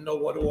don't even know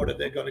what order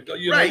they're going to go.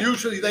 You know,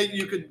 usually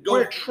you could go.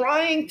 We're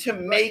trying to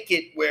make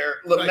it where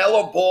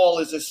LaMelo Ball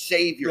is a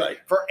savior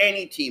for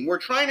any team. We're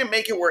trying to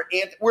make it where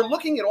we're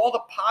looking at all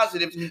the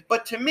positives.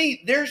 But to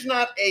me, there's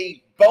not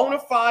a bona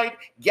fide,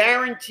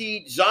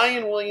 guaranteed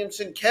Zion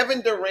Williamson,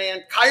 Kevin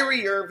Durant,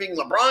 Kyrie Irving,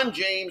 LeBron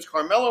James,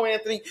 Carmelo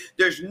Anthony.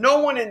 There's no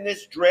one in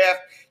this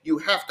draft. You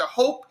have to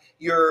hope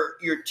your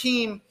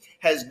team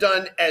has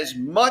done as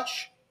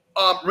much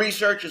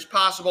research as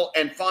possible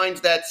and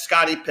finds that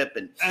Scottie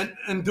Pippen.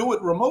 And do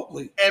it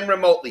remotely.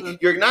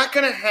 You're not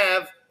going to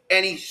have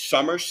any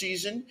summer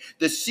season.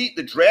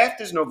 The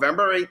draft is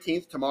November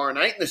 18th, tomorrow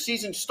night, and the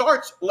season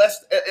starts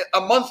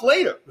a month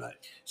later. Right.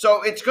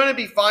 So it's going to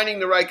be finding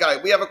the right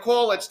guy. We have a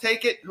call. Let's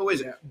take it. Who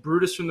is it?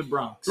 Brutus from the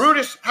Bronx.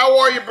 Brutus, how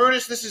are you,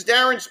 Brutus? This is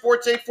Darren,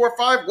 Sports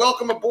 845.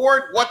 Welcome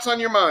aboard. What's on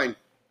your mind?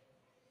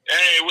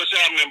 Hey, what's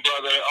happening,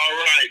 brother? All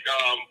right.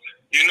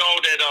 You know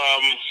that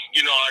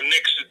our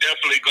Knicks are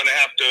definitely going to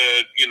have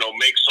to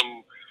make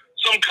some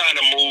kind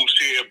of moves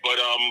here,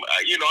 but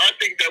I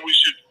think that we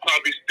should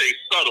probably stay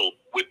subtle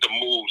with the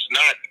moves,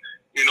 not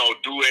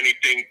do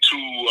anything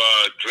too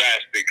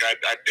drastic.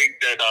 I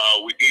think that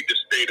we need to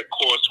stay the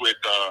course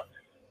with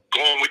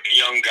going with the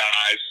young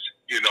guys,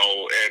 and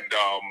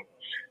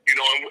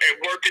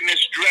working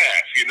this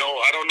draft.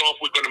 I don't know if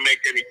we're going to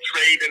make any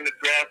trade in the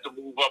draft to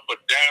move up or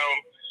down,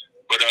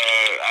 but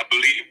I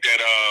believe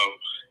that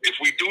if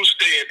we do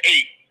stay at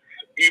 8,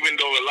 even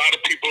though a lot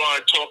of people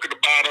aren't talking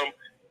about them,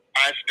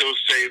 I still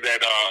say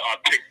that our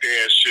pick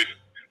there should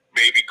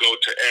maybe go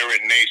to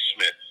Aaron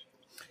Naismith.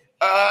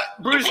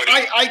 Bruce,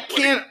 I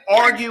can't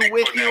argue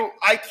with you.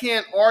 I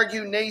can't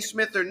argue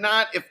Naismith or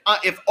not.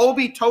 If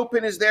Obi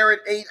Toppin is there at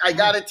 8, I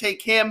got to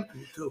take him.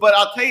 But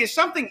I'll tell you,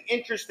 something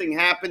interesting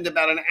happened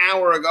about an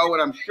hour ago,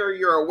 and I'm sure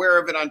you're aware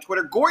of it on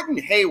Twitter. Gordon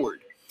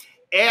Hayward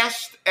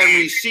asked and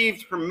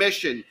received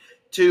permission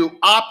to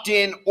opt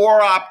in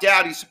or opt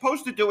out. He's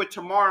supposed to do it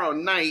tomorrow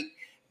night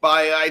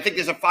by, I think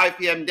there's a 5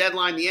 p.m.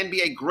 deadline. The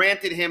NBA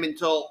granted him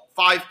until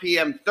 5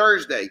 p.m.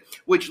 Thursday,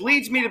 which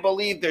leads me to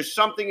believe there's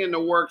something in the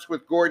works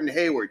with Gordon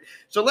Hayward.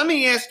 So let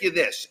me ask you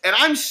this, and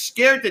I'm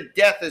scared to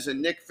death as a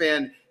Knick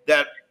fan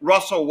that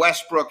Russell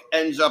Westbrook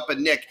ends up a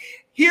Knick.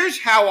 Here's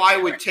how I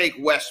would take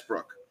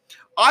Westbrook.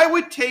 I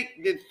would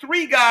take the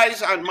 3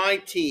 guys on my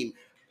team,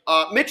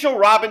 Mitchell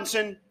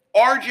Robinson,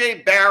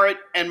 RJ Barrett,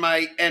 and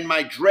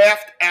my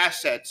draft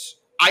assets.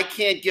 I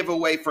can't give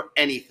away for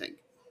anything.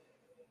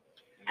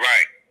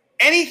 Right.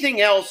 Anything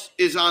else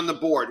is on the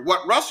board.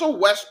 What Russell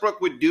Westbrook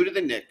would do to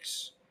the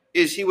Knicks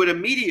is he would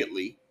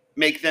immediately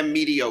make them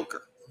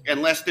mediocre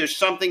unless there's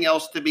something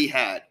else to be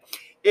had.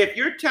 If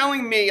you're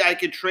telling me I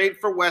could trade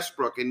for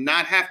Westbrook and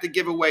not have to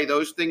give away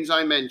those things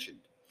I mentioned,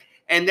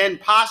 and then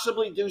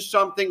possibly do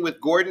something with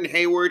Gordon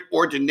Hayward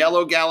or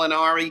Danilo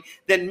Gallinari,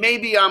 then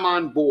maybe I'm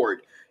on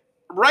board.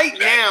 Right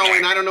now,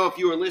 and I don't know if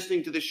you were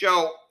listening to the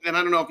show, and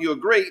I don't know if you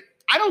agree,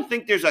 I don't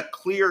think there's a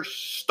clear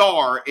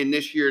star in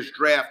this year's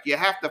draft. You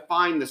have to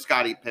find the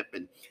Scottie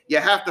Pippen. You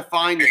have to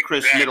find the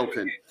Chris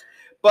Middleton.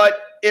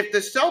 But if the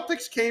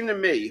Celtics came to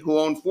me, who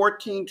own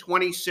 14,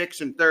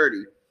 26, and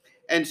 30,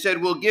 and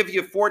said, we'll give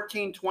you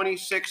 14,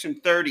 26,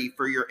 and 30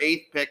 for your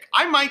 8th pick,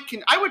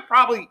 I would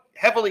probably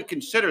heavily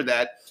consider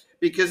that,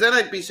 because then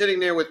I'd be sitting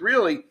there with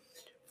really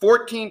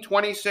 14,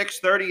 26,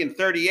 30, and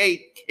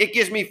 38. It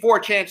gives me 4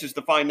 chances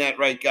to find that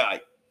right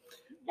guy.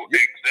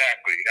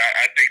 Exactly.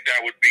 I think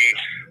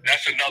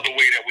that's another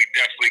way that we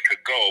definitely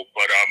could go.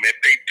 But if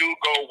they do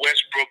go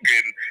Westbrook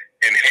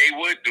and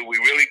Hayward, do we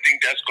really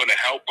think that's going to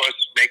help us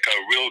make a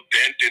real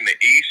dent in the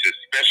East,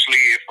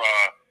 especially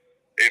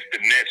if the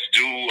Nets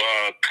do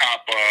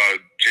cop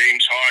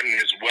James Harden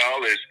as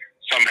well as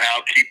somehow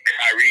keep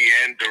Kyrie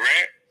and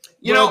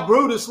Durant?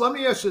 Brutus, let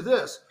me ask you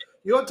this.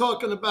 You're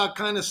talking about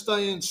kind of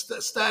staying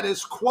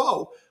status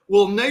quo.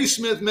 Will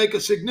Naismith make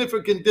a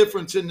significant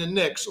difference in the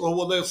Knicks, or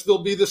will there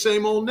still be the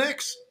same old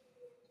Knicks?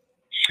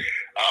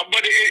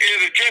 But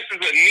it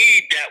addresses a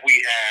need that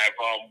we have,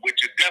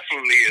 which is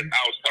definitely is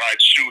outside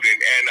shooting.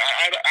 And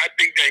I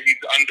think that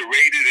he's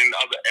underrated in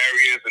other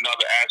areas and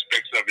other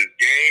aspects of his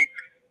game.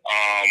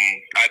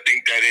 I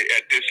think that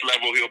at this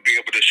level, he'll be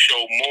able to show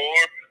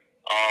more.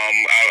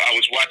 I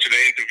was watching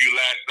an interview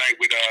last night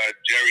with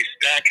Jerry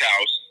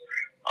Stackhouse,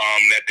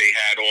 that they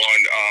had on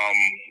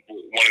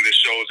one of the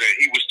shows, and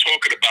he was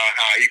talking about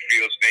how he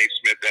feels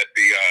Naismith at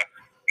the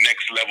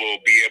next level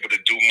will be able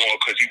to do more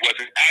because he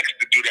wasn't asked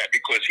to do that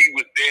because he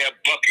was their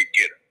bucket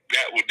getter.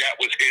 That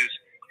was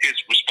his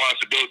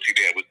responsibility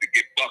there, was to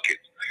get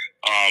buckets,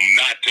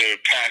 not to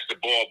pass the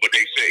ball. But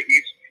they say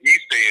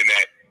he's saying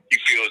that he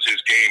feels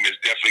his game is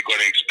definitely going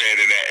to expand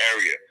in that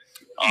area.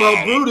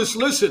 Well, Brutus,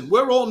 listen,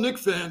 we're all Knick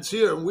fans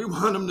here, and we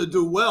want him to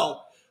do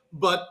well.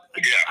 But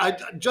I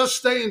just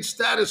stay in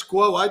status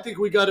quo. I think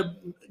we got to,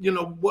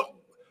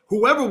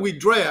 whoever we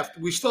draft,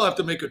 we still have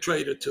to make a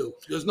trade or two.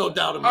 There's no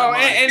doubt in my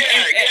mind.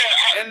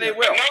 And they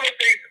will.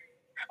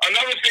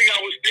 Another thing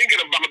I was thinking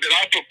about that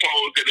I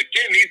proposed, and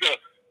again, these are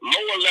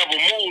lower level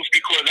moves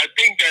because I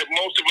think that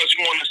most of us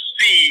want to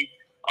see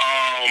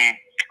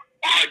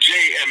RJ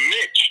and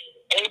Mitch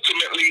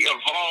ultimately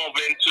evolve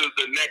into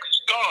the next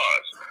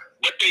stars.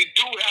 But they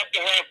do have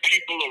to have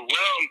people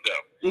around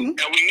them. Mm-hmm.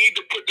 And we need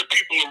to put the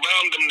people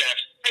around them that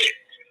fit.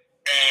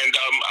 And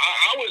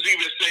I was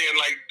even saying,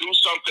 like, do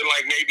something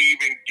like maybe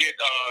even get,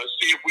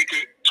 see if we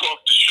could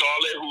talk to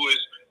Charlotte, who is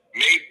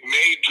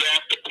may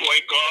draft a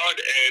point guard,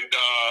 and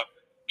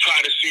try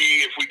to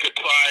see if we could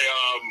apply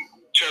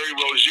Terry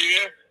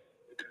Rozier.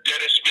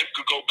 Dennis Smith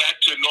could go back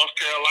to North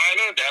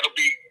Carolina.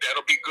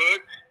 That'll be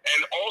good. And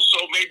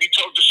also maybe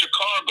talk to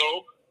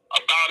Chicago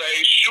about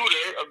a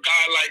shooter, a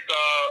guy like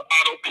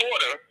Otto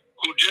Porter,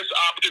 who just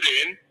opted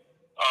in,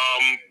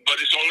 but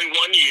it's only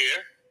 1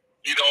 year,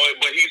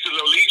 but he's an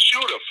elite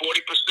shooter,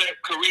 40%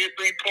 career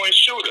three-point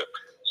shooter.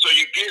 So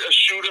you get a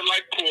shooter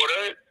like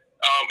Porter.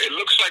 It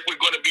looks like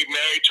we're going to be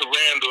married to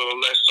Randall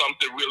unless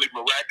something really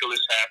miraculous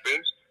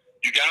happens.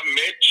 You got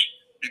Mitch,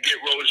 you get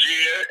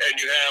Rozier,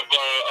 and you have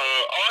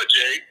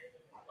RJ.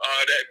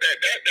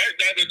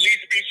 That at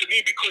least beats me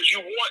because you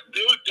want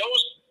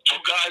those two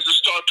guys to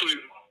start to.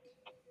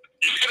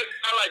 You get a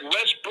guy like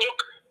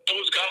Westbrook,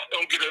 those guys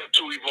don't get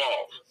to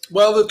evolve.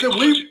 Well, the thing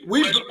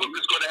Westbrook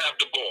is going to have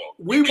the ball.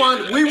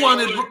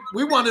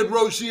 We wanted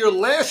Rozier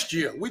last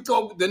year. We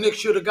thought the Knicks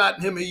should have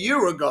gotten him a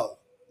year ago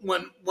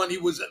when he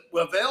was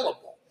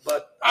available.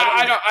 But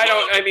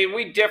I mean,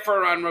 we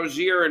differ on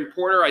Rozier and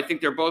Porter. I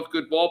think they're both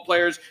good ball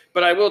players.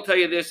 But I will tell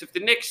you this: if the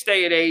Knicks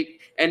stay at 8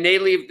 and they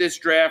leave this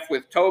draft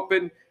with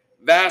Toppin,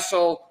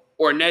 Vassell,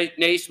 or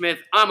Naismith,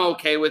 I'm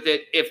okay with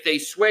it. If they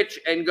switch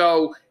and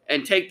go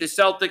and take the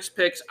Celtics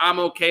picks, I'm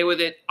okay with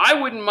it. I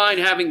wouldn't mind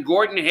having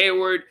Gordon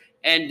Hayward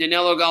and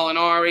Danilo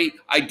Gallinari.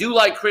 I do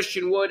like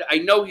Christian Wood. I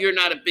know you're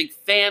not a big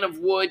fan of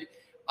Wood,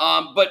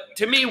 but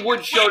to me,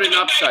 Wood showed an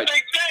upside. I'm not a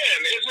big fan.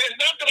 It's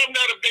not that I'm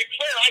not a big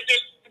fan. I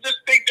just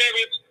think that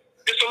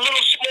it's a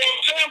little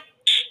small sample.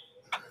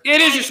 It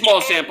is a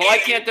small sample. I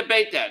can't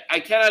debate that. I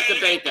cannot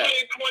debate that.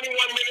 He's playing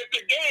 21 minutes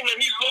a game, and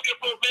he's looking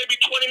for maybe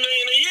 $20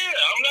 million a year.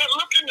 I'm not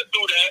looking to do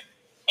that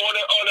on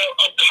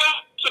a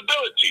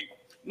possibility.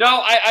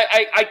 No,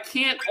 I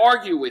can't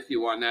argue with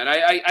you on that.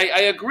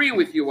 I agree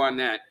with you on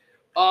that.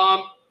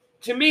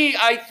 To me,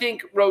 I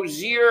think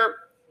Rozier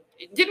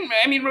didn't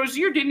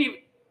even,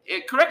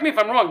 correct me if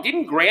I'm wrong,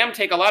 didn't Graham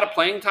take a lot of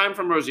playing time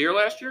from Rozier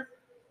last year?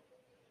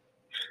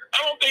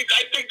 I think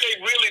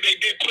they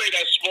did play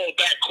that small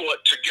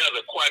backcourt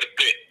together quite a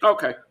bit.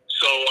 Okay.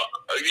 So,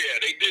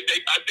 they did.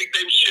 I think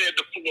they've shared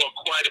the floor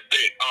quite a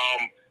bit.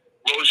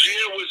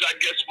 Rozier was, I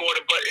guess, more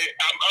than, but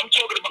I'm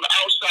talking about the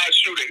outside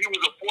shooter. He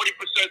was a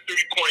 40%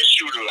 three-point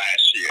shooter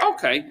last year.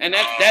 Okay, and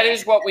that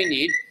is what we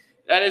need.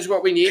 That is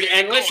what we need.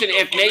 And listen,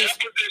 if from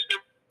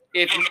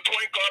the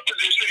point guard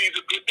position, he's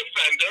a good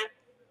defender.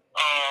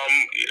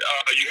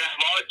 You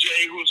have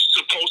RJ, who's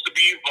supposed to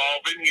be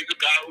evolving. He's a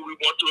guy who we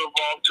want to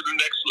evolve to the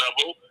next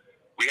level.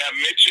 We have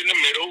Mitch in the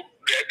middle.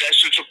 That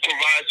should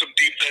provide some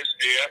defense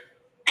there.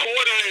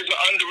 Porter is an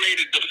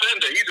underrated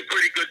defender. He's a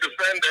pretty good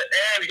defender,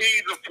 and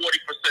he's a 40%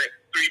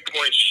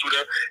 three-point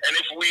shooter. And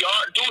if we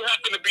do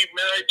happen to be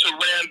married to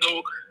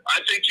Randall, I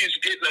think he's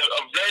getting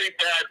a very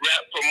bad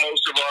rap from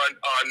most of our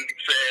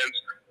Knicks fans.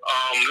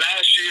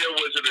 Last year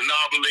was an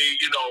anomaly.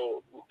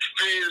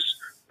 Fizz,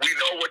 we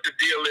know what the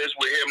deal is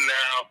with him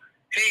now.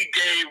 He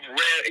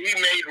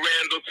made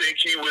Randall think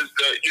he was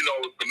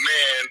the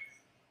man,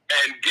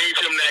 and gave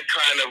him that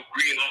kind of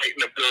green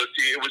lighting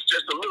ability. It was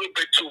just a little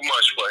bit too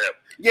much for him.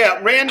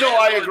 Yeah, Randall,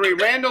 I agree.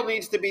 Randall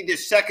needs to be the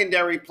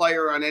secondary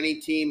player on any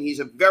team.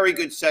 He's a very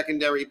good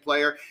secondary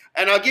player.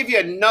 And I'll give you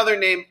another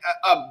name,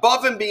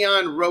 above and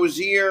beyond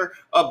Rozier,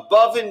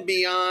 above and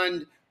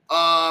beyond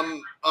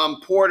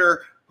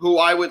Porter, who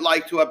I would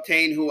like to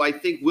obtain, who I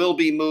think will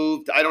be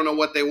moved. I don't know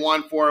what they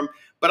want for him.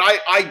 But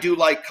I do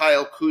like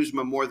Kyle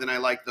Kuzma more than I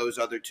like those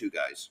other two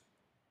guys.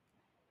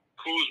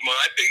 Kuzma,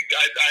 I think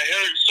I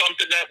heard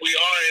something that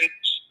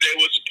there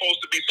was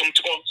supposed to be some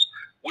talks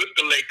with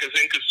the Lakers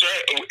in concern.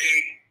 I'm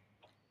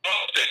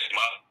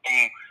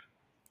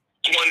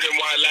wondering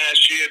why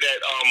last year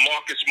that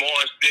Marcus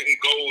Morris didn't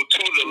go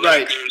to the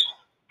Lakers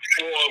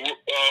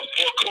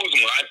for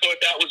Kuzma. I thought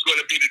that was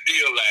going to be the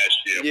deal last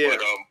year. Yeah.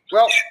 But,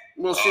 well,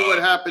 we'll see what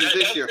happens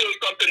this year. That's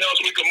still something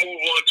else we can move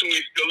on to.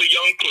 He's still a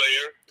young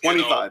player.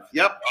 25.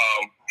 Yep.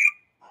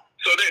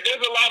 So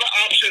there's a lot of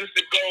options seasons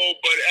to go,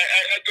 but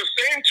at the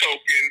same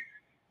token,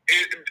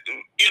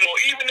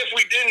 even if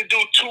we didn't do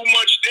too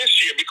much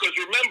this year, because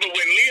remember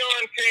when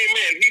Leon came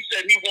in, he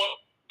said he wanted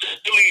to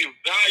really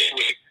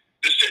evaluate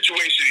the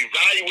situation,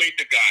 evaluate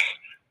the guy.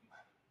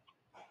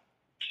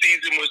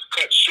 Season was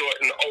cut short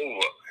and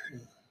over.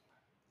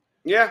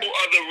 Yeah. No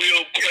other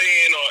real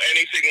playing or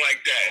anything like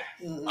that.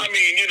 Mhm. I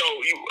mean,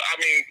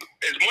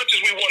 as much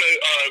as we want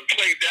to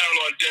play down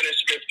on Dennis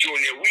Smith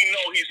Jr., we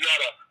know he's not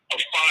a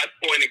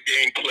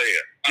 5-point-a-game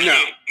player. No.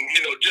 I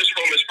mean, just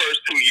from his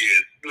first 2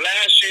 years.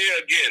 Last year,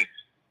 again,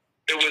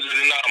 it was an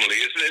anomaly.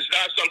 It's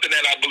not something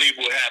that I believe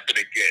will happen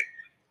again.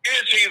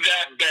 Is he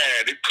that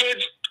bad?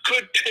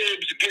 Could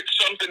Tibbs get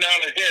something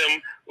out of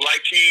him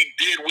like he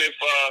did with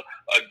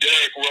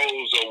Derrick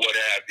Rose or what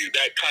have you?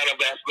 That kind of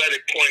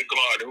athletic point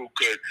guard who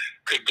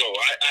could go.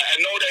 I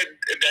know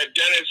that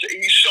Dennis,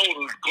 he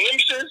showed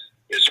glimpses,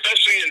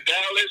 especially in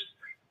Dallas.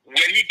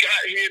 When he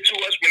got here to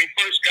us, when he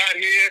first got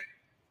here,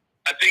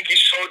 I think he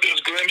showed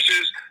those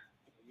glimpses.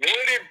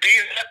 Would it be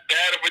that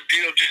bad of a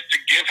deal just to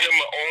give him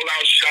an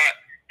all-out shot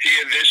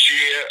here this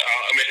year?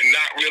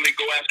 Not really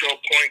go after a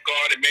point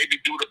guard and maybe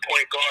do the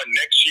point guard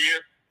next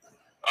year?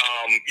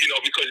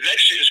 Because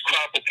next year's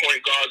crop of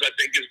point guards, I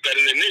think, is better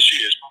than this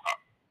year's crop.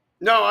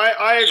 No,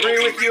 I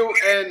agree with you.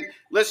 And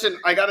listen,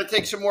 I got to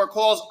take some more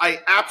calls. I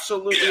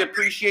absolutely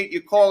appreciate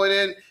you calling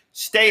in.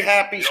 Stay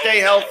happy, stay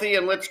healthy,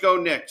 and let's go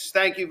Knicks.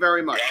 Thank you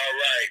very much. All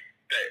right.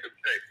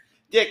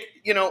 Dick,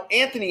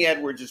 Anthony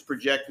Edwards is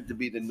projected to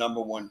be the number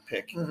 1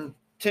 pick. Mm-hmm.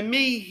 To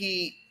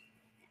me,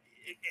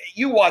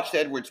 you watched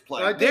Edwards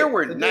play. There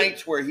were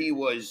nights where he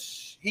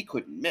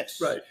couldn't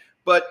miss. Right.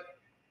 But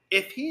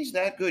if he's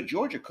that good,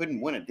 Georgia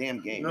couldn't win a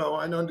damn game. No,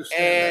 I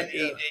understand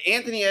And that. Yeah.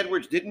 Anthony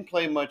Edwards didn't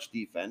play much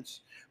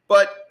defense,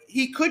 but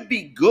he could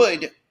be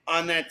good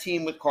on that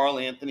team with Karl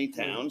Anthony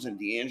Towns and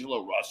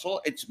D'Angelo Russell.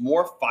 It's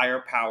more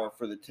firepower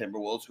for the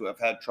Timberwolves, who have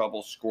had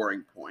trouble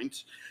scoring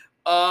points.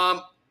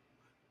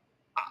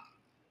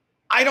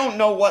 I don't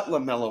know what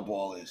LaMelo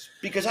Ball is,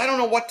 because I don't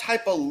know what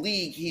type of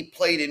league he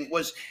played in.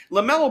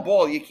 LaMelo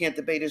Ball, you can't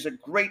debate, is a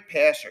great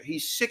passer.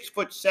 He's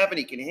 6'7".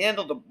 He can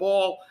handle the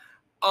ball.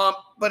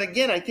 But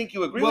again, I think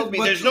you agree with me.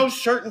 There's no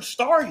certain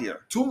star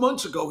here. 2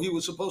 months ago, he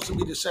was supposed to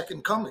be the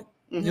second coming,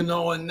 and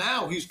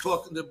now he's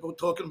talking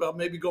about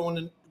maybe going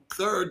in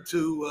third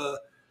to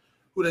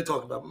who they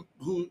talking about?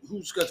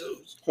 Who's got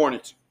those?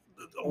 Hornets.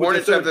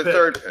 Hornets have the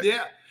third pick.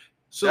 Yeah.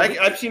 So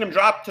I've seen him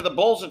drop to the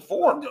Bulls at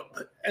 4.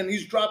 and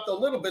he's dropped a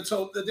little bit.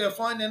 So they're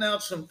finding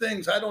out some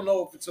things. I don't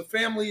know if it's a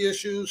family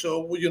issue, so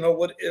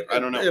what. I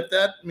don't know if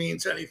that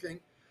means anything.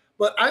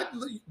 But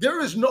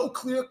there is no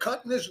clear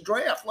cut in this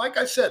draft. Like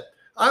I said,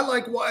 I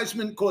like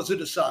Wiseman because of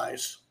the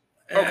size.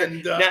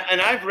 And,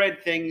 and I've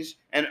read things,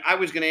 and I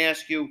was going to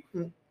ask you,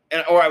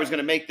 or I was going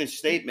to make this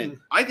statement.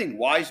 I think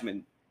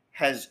Wiseman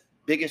has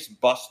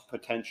biggest bust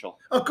potential.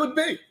 Could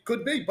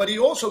be, but he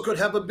also could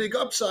have a big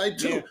upside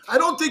too. Yeah. I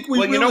don't think we.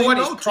 Well, really you know what?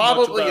 Know He's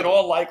probably in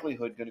all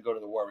likelihood going to go to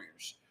the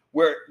Warriors,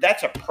 where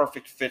that's a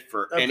perfect fit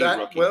for any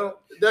rookie. Well,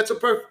 that's a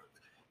perfect.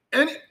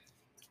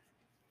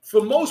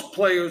 For most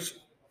players,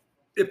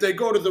 if they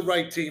go to the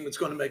right team, it's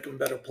going to make them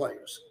better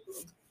players.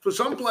 For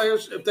some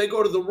players, if they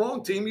go to the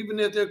wrong team, even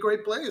if they're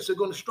great players, they're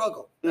going to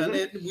struggle. And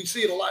we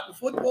see it a lot in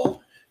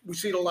football. We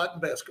see it a lot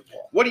in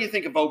basketball. What do you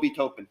think of Obi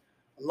Toppin?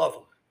 I love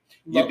him.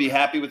 You'd be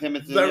happy with him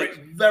at the very, Knicks?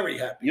 very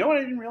happy. You know what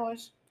I didn't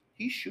realize?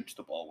 He shoots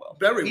the ball well.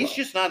 Very well. He's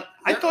just not.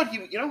 I thought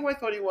he. You know who I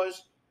thought he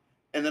was?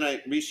 And then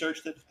I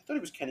researched it. I thought he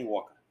was Kenny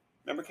Walker.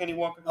 Remember Kenny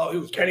Walker? Oh, he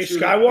was Kenny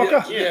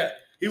Skywalker. Yeah,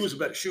 he was a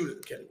better shooter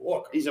than Kenny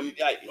Walker. He's a.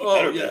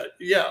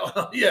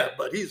 Yeah.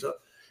 But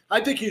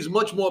I think he's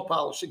much more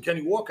polished than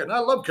Kenny Walker, and I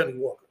love Kenny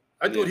Walker.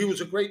 I thought he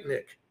was a great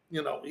Knick.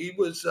 He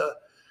was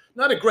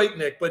not a great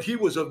Knick, but he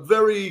was a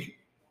very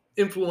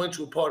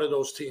influential part of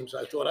those teams.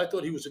 I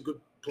thought he was a good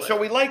player. So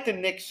we like the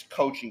Knicks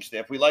coaching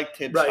staff. We like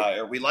Tibbs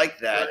hire. We like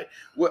that.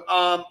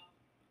 Right.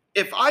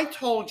 If I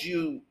told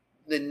you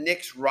the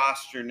Knicks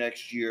roster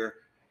next year,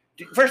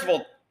 first of all,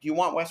 do you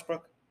want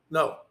Westbrook?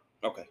 No.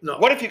 Okay. No.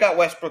 What if you got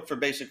Westbrook for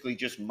basically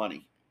just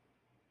money?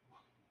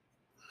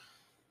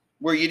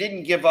 Where you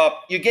didn't give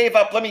up, you gave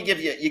up Bobby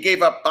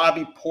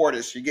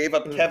Portis, you gave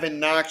up Kevin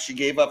Knox, you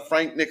gave up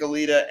Frank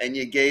Nicolita, and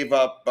you gave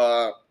up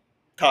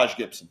Taj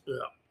Gibson. Yeah.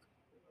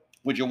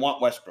 Would you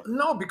want Westbrook?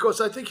 No,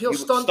 because I think he'll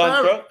stunt stunt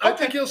Barrett. Bro? I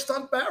think he'll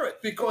stunt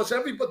Barrett because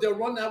they'll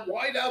run that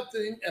wide out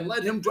thing and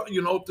let him,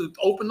 to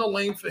open the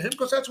lane for him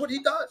because that's what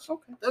he does.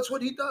 Okay. That's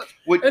what he does.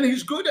 And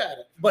he's good at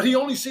it, but he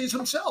only sees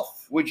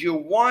himself. Would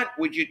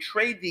you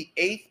trade the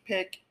 8th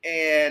pick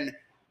and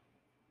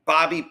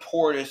Bobby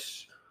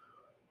Portis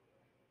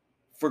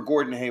for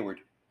Gordon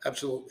Hayward?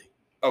 Absolutely.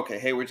 Okay,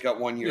 Hayward's got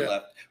 1 year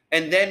left.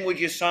 And then would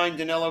you sign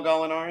Danilo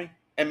Gallinari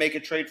and make a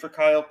trade for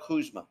Kyle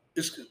Kuzma?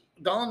 Is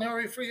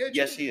Gallinari a free agent?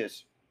 Yes, he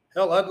is.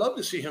 Hell, I'd love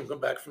to see him come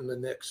back from the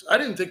Knicks. I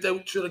didn't think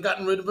they should have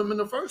gotten rid of him in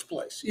the first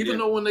place, even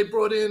though when they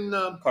brought in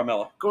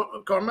Carmelo.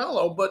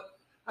 Carmelo. But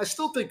I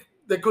still think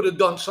they could have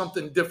done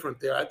something different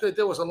there. I think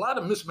there was a lot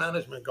of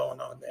mismanagement going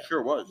on there.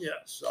 Sure was. Yeah.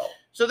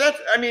 So that's,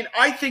 I mean,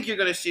 I think you're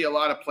going to see a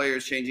lot of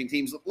players changing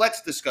teams.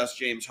 Let's discuss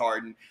James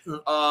Harden.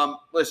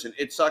 Listen,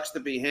 it sucks to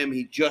be him.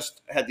 He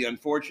just had the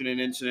unfortunate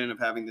incident of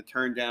having to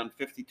turn down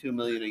 $52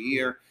 million a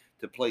year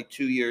to play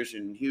 2 years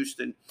in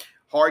Houston.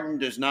 Harden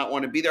does not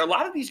want to be there. A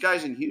lot of these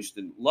guys in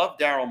Houston love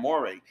Daryl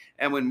Morey,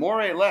 and when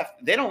Morey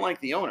left, they don't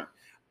like the owner.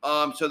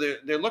 So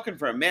they're looking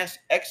for a mass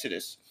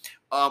exodus.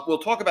 We'll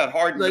talk about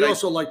Harden. They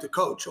also like the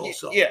coach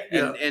also. Yeah,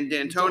 and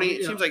D'Antoni.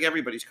 It seems like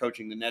everybody's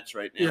coaching the Nets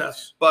right now.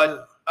 Yes.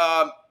 But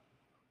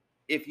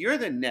if you're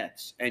the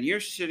Nets and you're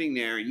sitting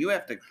there and you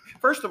have to –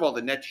 first of all,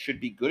 the Nets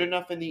should be good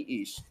enough in the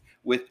East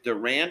with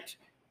Durant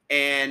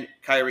and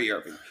Kyrie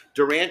Irving.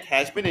 Durant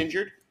has been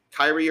injured.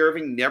 Kyrie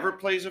Irving never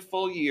plays a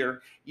full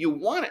year. You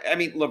want – I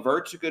mean,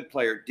 LeVert's a good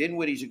player.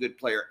 Dinwiddie's a good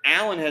player.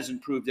 Allen has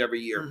improved every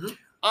year. Mm-hmm.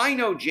 I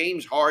know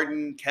James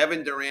Harden,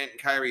 Kevin Durant, and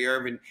Kyrie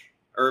Irving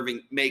are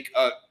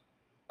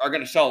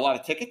going to sell a lot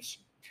of tickets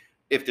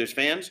if there's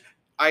fans.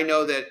 I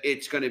know that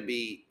it's going to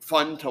be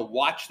fun to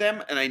watch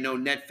them, and I know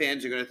Net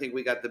fans are going to think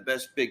we got the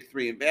best big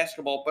three in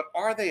basketball, but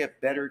are they a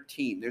better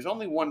team? There's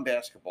only one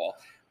basketball.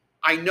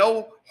 I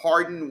know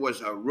Harden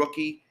was a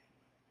rookie,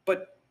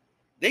 but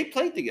they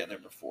played together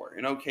before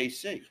in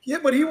OKC. Yeah,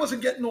 but he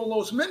wasn't getting all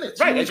those minutes.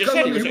 Right, He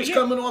was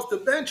coming off the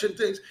bench and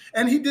things,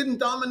 and he didn't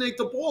dominate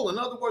the ball. In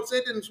other words,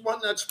 they didn't run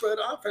that spread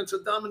offense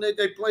and dominate.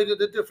 They played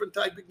it a different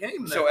type of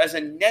game. So as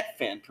a Net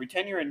fan,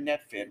 pretend you're a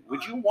Net fan,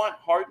 would you want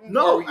Harden?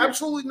 No,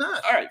 absolutely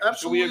not. All right,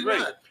 absolutely so we agree.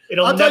 not.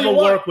 It'll never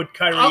work with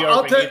Kyrie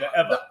Irving either,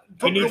 ever.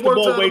 He needs the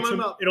ball way too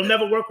much. It'll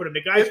never work with him.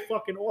 The guy's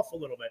fucking off a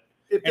little bit.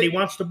 And he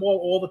wants the ball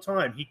all the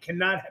time. He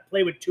cannot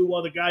play with two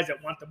other guys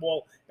that want the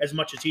ball as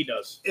much as he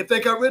does. If they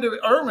got rid of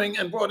Irving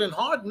and brought in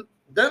Harden,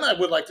 then I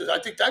would like to. I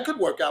think that could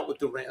work out with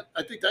Durant.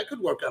 I think that could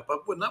work out,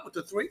 but not with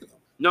the three of them.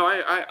 No,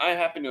 I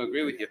happen to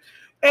agree with you.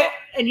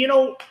 And you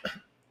know,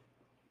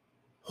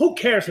 who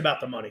cares about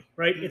the money,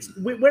 right?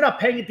 We're not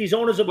paying it. These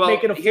owners are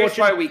making a fortune. Here's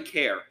why we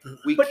care.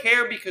 We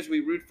care because we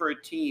root for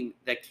a team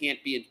that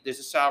can't be – there's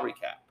a salary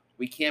cap.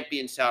 We can't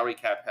be in salary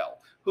cap hell.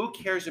 Who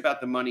cares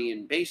about the money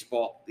in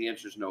baseball? The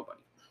answer is nobody.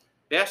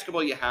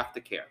 Basketball, you have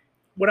to care.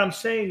 What I'm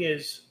saying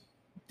is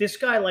this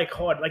guy like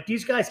Harden, like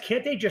these guys,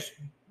 can't they just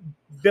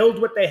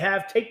build what they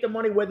have, take the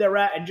money where they're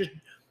at, and just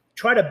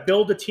try to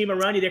build a team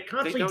around you? They're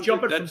constantly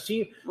jumping from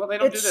team. Well, they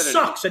don't do that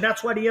sucks, and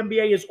that's why the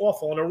NBA is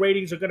awful, and the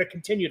ratings are going to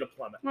continue to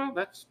plummet. Well,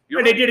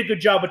 they did a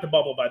good job with the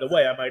bubble, by the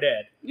way, I might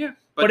add. Yeah.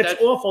 But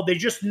it's awful. They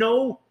just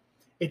know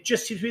 – it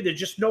just seems to me there's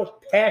just no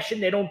passion.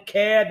 They don't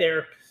care.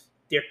 They're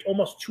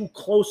almost too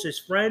close as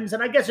friends,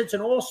 and I guess it's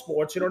in all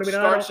sports. You know what I mean?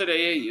 It starts at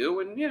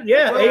AAU, and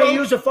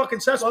AAU's a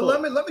fucking cesspool.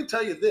 Well, let me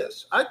tell you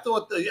this. I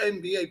thought the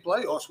NBA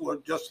playoffs were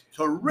just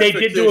terrific. They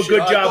did do a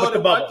good job with the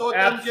bubble.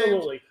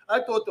 Absolutely. I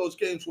thought those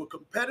games were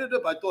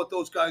competitive. I thought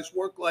those guys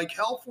worked like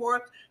hell for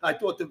it. I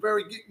thought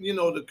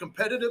the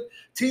competitive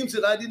teams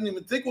that I didn't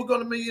even think were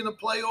going to be in the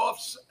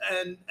playoffs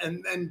and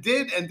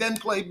then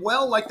played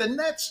well, like the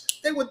Nets.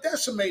 They were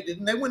decimated,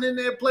 and they went in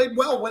there and played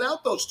well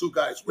without those two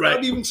guys,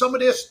 without even some of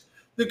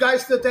the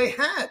guys that they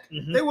had.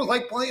 Mm-hmm. They were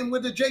like playing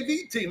with a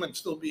JV team and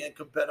still being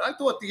competitive. I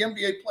thought the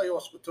NBA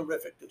playoffs were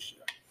terrific this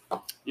year.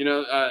 You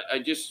know, I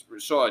just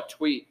saw a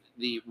tweet.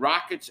 The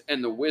Rockets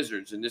and the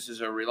Wizards, and this is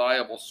a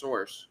reliable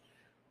source,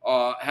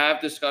 have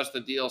discussed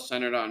a deal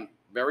centered on,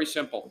 very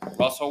simple,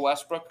 Russell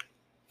Westbrook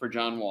for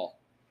John Wall.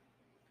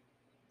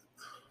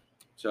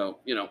 So,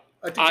 you know.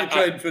 I think you're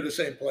trading for the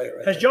same player.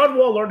 Right? Has John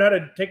Wall learned how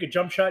to take a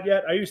jump shot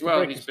yet? I used to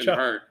break his he's been shot.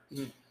 hurt.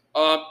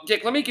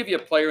 Dick, let me give you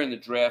a player in the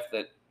draft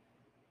that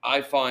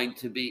I find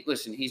to be,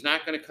 listen, he's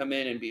not going to come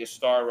in and be a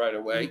star right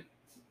away.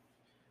 Mm-hmm.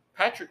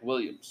 Patrick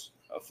Williams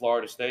of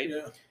Florida State.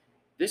 Yeah.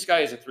 This guy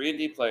is a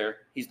 3-and-D player.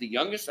 He's the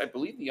youngest, I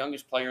believe the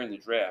youngest player in the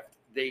draft.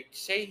 They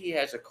say he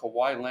has a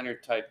Kawhi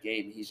Leonard type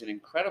game. He's an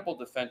incredible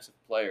defensive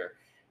player,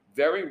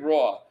 very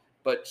raw,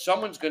 but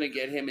someone's going to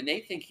get him, and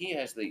they think he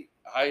has the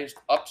highest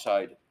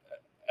upside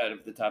out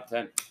of the top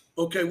 10.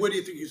 Okay, where do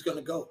you think he's going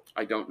to go?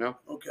 I don't know.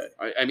 Okay.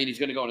 I mean, he's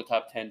going to go in the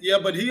top 10. Yeah,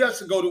 but he has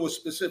to go to a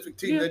specific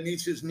team that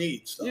needs his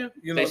needs. Though.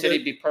 Yeah. They said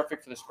he'd be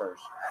perfect for the Spurs.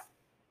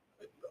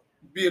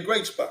 Be a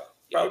great Spur.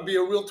 Probably be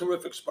a real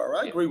terrific Spur.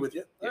 I agree with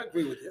you. I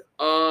agree with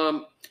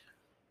you.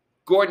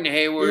 Gordon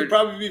Hayward. He'd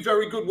probably be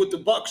very good with the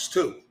Bucks,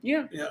 too.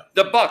 Yeah.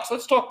 The Bucks.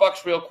 Let's talk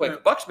Bucks real quick. Yeah.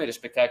 Bucks made a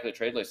spectacular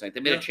trade last night. They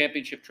made a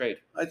championship trade.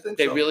 I think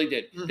they really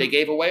did. Mm-hmm. They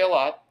gave away a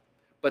lot,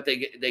 but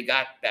they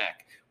got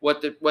back.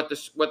 What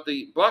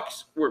the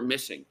Bucks were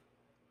missing,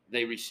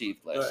 they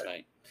received last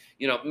night.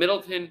 You know,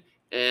 Middleton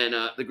and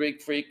the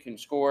Greek Freak can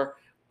score,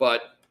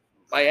 but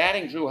by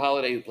adding Drew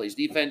Holiday, who plays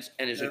defense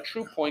and is a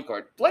true point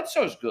guard,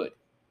 Bledsoe's good.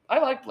 I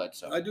like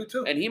Bledsoe. I do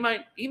too. And he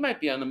might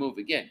be on the move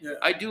again. Yeah.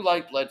 I do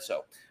like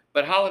Bledsoe,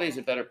 but Holiday's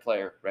a better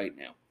player right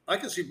now. I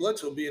can see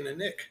Bledsoe being a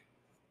Knick.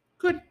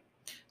 Good.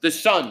 The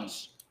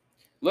Suns.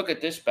 Look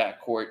at this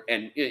backcourt,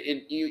 and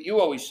you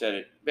always said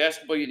it.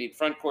 Basketball, you need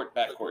front court,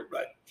 back court.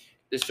 Right.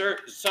 The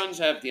Suns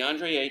have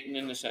DeAndre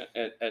Ayton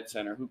at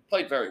center, who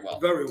played very well.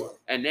 Very well.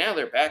 And now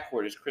their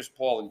backcourt is Chris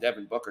Paul and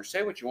Devin Booker.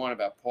 Say what you want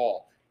about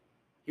Paul.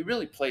 he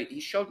really played. He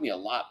showed me a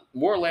lot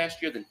more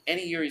last year than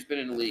any year he's been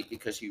in the league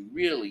because he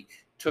really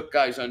took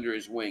guys under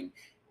his wing.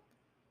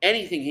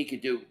 Anything he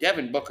could do.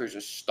 Devin Booker's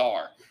a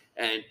star.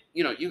 And,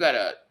 you know, you got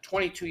a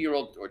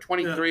 22-year-old or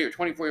 23 or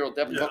 24-year-old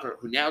Devin Booker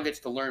who now gets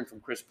to learn from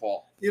Chris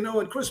Paul. You know,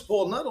 and Chris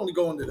Paul, not only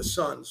going to the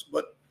Suns,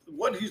 but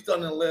what he's done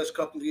in the last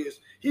couple of years,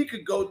 he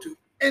could go to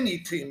any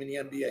team in the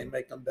NBA and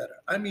make them better.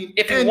 I mean,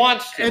 If he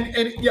wants to.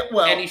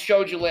 And he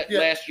showed you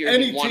last year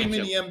any he wanted team to.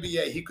 in the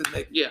NBA, he could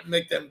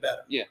make them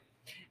better. Yeah.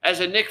 As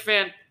a Knicks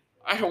fan,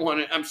 I don't want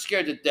to. I'm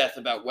scared to death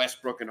about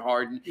Westbrook and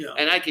Harden. Yeah.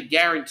 And I could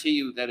guarantee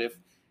you that if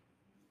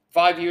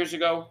 5 years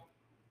ago,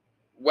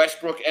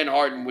 Westbrook and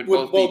Harden would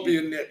both be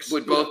Knicks.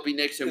 both be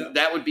Knicks, and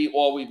that would be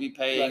all we'd be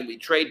paying. Right. We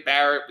trade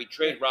Barrett, we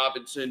trade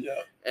Robinson,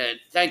 and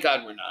thank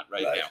God we're not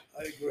right now.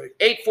 I agree.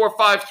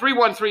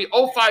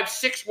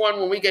 845-313-0561.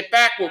 When we get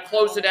back, we'll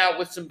close it out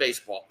with some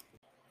baseball.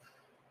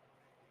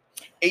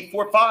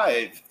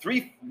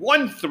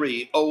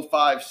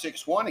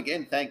 845-313-0561.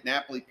 Again, thank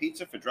Napoli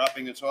Pizza for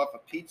dropping us off a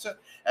pizza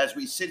as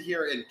we sit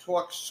here and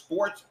talk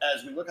sports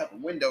as we look out the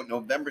window.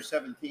 November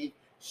 17th,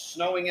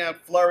 snowing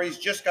out, flurries.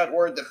 Just got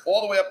word that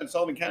all the way up in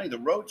Sullivan County, the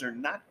roads are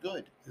not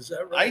good. Is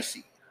that right?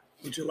 Icy.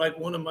 Would you like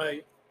one of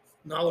my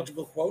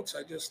knowledgeable quotes?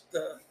 I just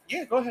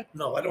Yeah, go ahead.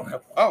 no, I don't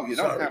have one. Oh, you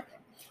don't Sorry. have one.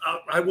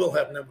 I will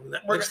have them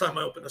next time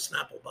I open a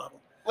Snapple bottle.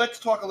 Let's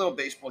talk a little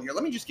baseball here.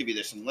 Let me just give you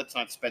this, and let's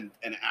not spend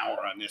an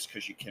hour on this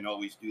because you can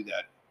always do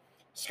that.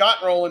 Scott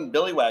Rowland,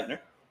 Billy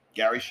Wagner,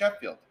 Gary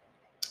Sheffield,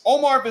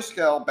 Omar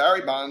Vizquel,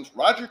 Barry Bonds,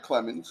 Roger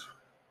Clemens,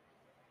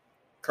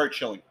 Curt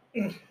Schilling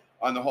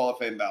on the Hall of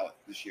Fame ballot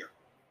this year,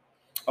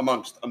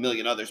 amongst a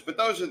million others. But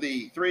those are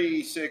the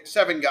 3, 6,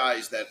 7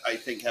 guys that I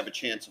think have a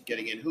chance of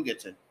getting in. Who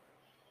gets in?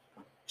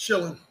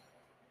 Schilling.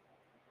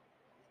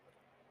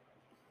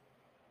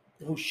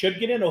 Who should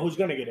get in or who's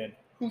going to get in?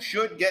 Who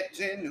should get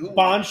in? Who?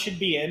 Bonds should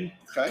be in.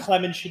 Okay.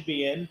 Clemens should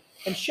be in.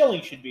 And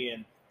Schilling should be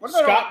in. What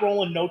about Scott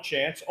Rowland, no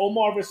chance.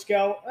 Omar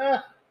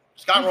Vizquel,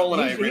 Scott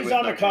Rowland, I agree he's with.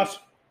 on no the cusp.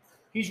 chance.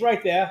 He's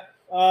right there.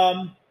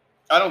 I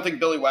don't think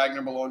Billy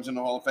Wagner belongs in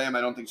the Hall of Fame.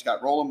 I don't think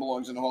Scott Rowland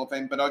belongs in the Hall of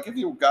Fame. But I'll give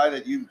you a guy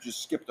that you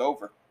just skipped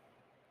over.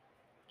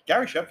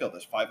 Gary Sheffield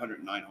has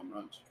 509 home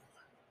runs.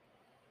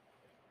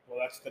 Well,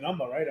 that's the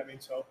number, right? I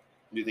mean, so.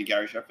 Do you think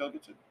Gary Sheffield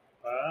gets it?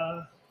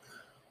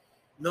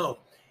 No.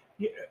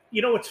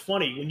 You know, it's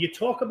funny. When you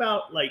talk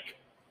about, like,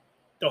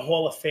 the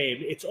Hall of Fame,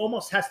 it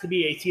almost has to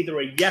be, it's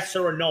either a yes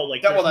or a no.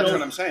 Like, Well, that's no,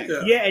 what I'm saying.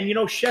 Yeah, and, you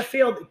know,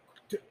 Sheffield,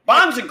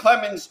 Bonds and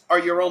Clemens are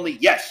your only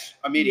yes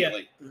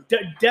immediately.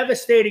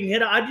 devastating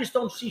hitter. I just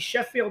don't see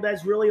Sheffield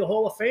as really a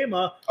Hall of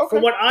Famer Okay. for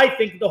what I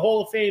think the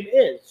Hall of Fame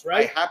is,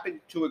 right? I happen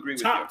to agree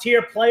with Top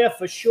tier player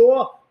for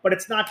sure, but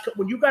it's not,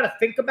 when you got to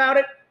think about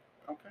it,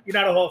 you. Okay. you're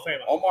not a Hall of Famer.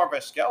 Omar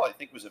Vizquel, I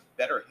think, was a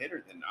better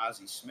hitter than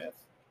Ozzie Smith.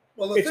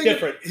 Well, the It's thing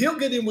different. Is, he'll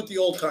get in with the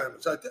old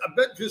timers. I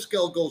bet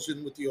Vizquel goes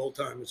in with the old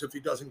timers if he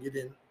doesn't get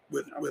in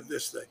with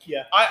this thing.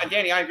 Yeah.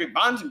 Danny, I agree.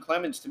 Bonds and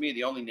Clemens, to me,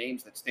 the only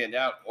names that stand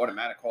out,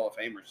 automatic Hall of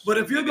Famers. But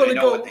if you're Maybe going they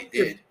to know go, what they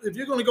did. if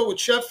you're going to go with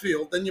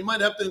Sheffield, then you might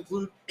have to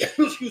include,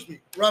 excuse me,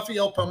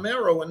 Rafael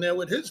Palmeiro in there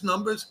with his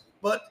numbers.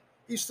 But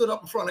he stood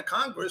up in front of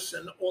Congress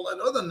and all that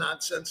other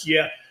nonsense.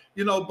 Yeah.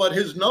 You know, but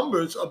his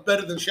numbers are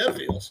better than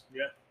Sheffield's.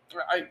 All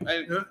right,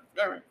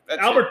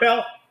 that's Albert it.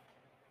 Bell,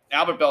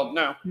 Albert Bell,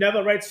 no.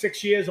 never, right?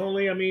 6 years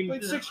only. I mean,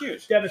 Played 6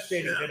 years.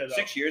 devastating Yeah. hitter, though.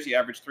 6 years, he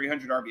averaged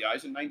 300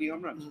 RBIs and 90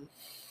 home runs.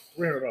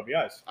 300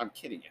 RBIs. I'm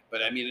kidding you.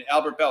 But, I mean,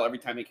 Albert Bell, every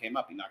time he came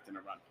up, he knocked in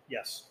a run.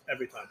 Yes,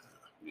 every time.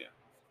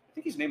 I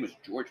think his name was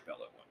George Bell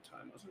at one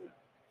time, wasn't it?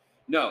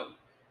 No.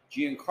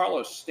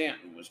 Giancarlo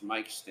Stanton was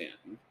Mike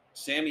Stanton.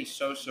 Sammy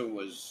Sosa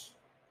was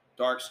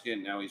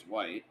dark-skinned, now he's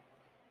white.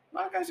 A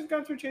lot of guys have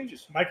gone through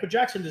changes. Michael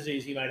Jackson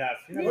disease he might have.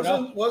 You never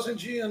know. Wasn't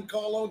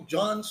Giancarlo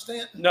John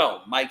Stanton?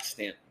 No, Mike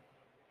Stanton.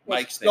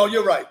 Mike No, Stanton.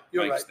 you're right.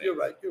 You're Mike right.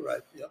 Stanton. You're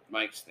right. Yeah.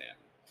 Mike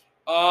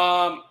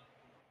Stanton.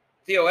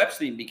 Theo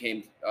Epstein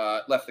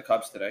left the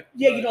Cubs today.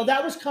 Yeah, you know,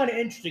 that was kind of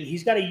interesting.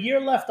 He's got a year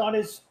left on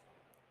his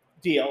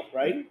deal,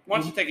 right?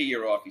 Wants to take a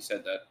year off, he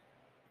said that.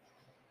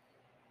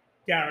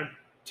 Darren,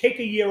 take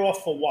a year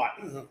off for what?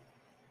 Mhm.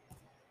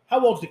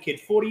 How old's the kid?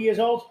 40 years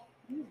old?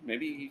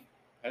 Maybe he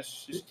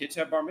has his kids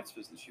have bar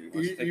mitzvahs this year.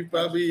 wants to He take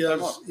probably time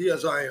has. off. He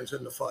has irons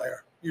in the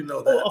fire. You know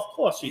Oh, that. of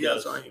course he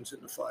does. has irons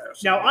in the fire.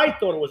 Now, I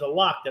thought it was a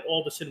lock that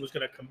Alderson was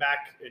going to come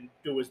back and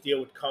do his deal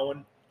with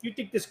Cohen. You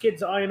think this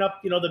kid's eyeing up,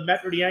 you know, the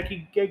Met or the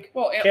Yankee gig?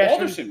 Well, Cashman?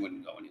 Alderson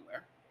wouldn't go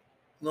anywhere.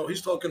 No,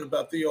 he's talking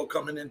about Theo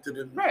coming into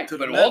the Right, to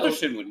the but Met.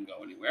 Alderson wouldn't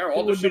go anywhere.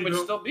 Alderson would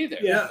still be there.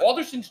 Yeah.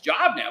 Alderson's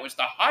job now is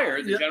to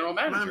hire the Yeah, general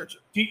manager.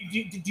 Do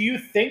you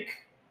think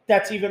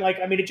that's even like,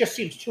 I mean, it just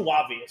seems too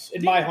obvious,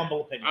 in my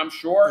humble opinion. I'm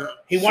sure.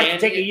 He wanted to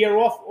take a year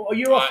off. A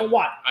year off for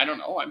what? I don't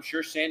know. I'm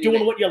sure Sandy.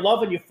 Doing what you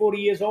love and you're 40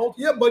 years old?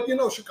 Yeah, but you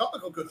know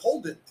Chicago could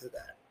hold him to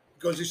that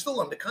because he's still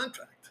under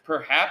contract.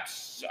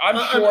 Perhaps. I'm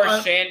I- sure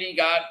I- Sandy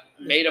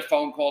made a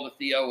phone call to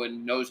Theo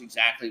and knows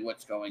exactly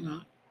what's going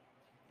on.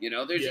 You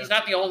know, he's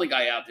not the only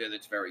guy out there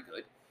that's very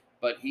good,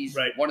 but he's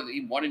Right.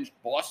 he won in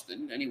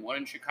Boston and he won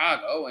in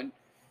Chicago, and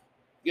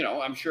you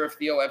know, I'm sure if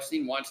Theo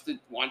Epstein wants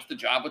the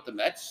job with the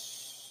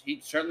Mets,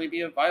 he'd certainly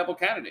be a viable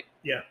candidate.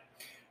 Yeah.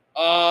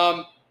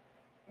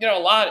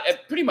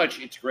 Pretty much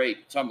it's great.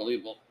 It's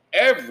unbelievable.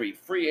 Every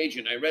free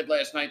agent, I read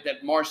last night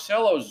that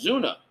Marcelo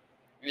Zuna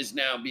is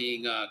now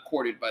being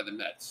courted by the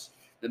Mets.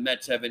 The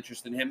Mets have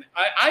interest in him.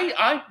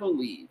 I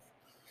believe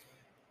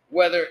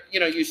whether,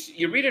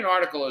 you read an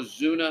article of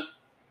Zuna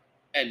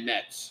and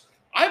Mets.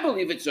 I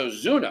believe it's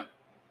Ozuna.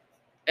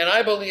 And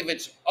I believe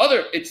it's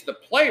the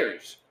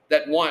players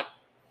that want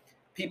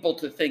people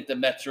to think the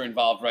Mets are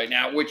involved right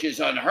now, which is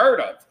unheard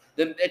of.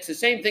 It's the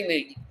same thing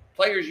the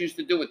players used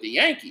to do with the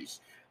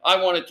Yankees.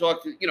 I want to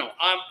talk to,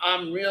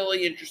 I'm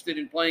really interested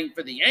in playing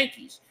for the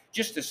Yankees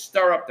just to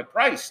stir up the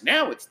price.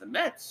 Now it's the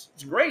Mets.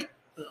 It's great.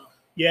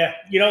 Yeah.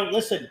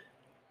 Listen,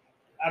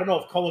 I don't know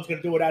if Cohen's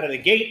going to do it out of the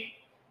gate,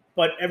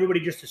 but everybody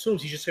just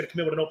assumes he's just going to come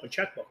in with an open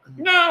checkbook.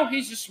 No,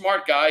 he's a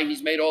smart guy.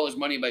 He's made all his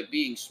money by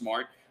being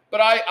smart. But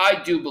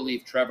I do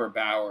believe Trevor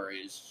Bauer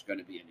is going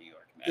to be a New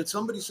York Met. Did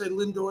somebody say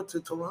Lindor to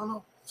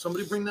Toronto?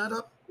 Somebody bring that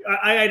up?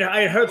 I had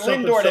heard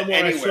something Lindor to somewhere.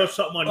 I anywhere.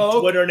 saw something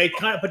on Twitter, and they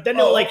but then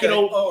they were like, okay.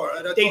 All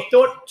right. they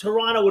thought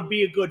Toronto would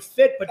be a good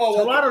fit, but Oh,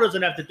 okay. Toronto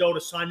doesn't have the dough to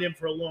sign him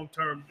for a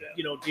long-term,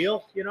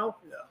 deal.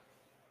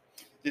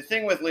 The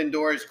thing with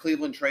Lindor is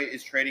Cleveland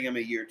is trading him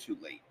a year too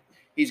late.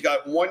 He's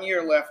got 1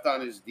 year left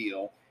on his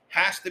deal.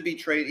 Has to be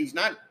traded.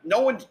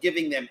 No one's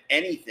giving them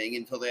anything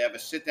until they have a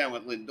sit down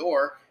with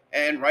Lindor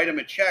and write him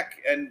a check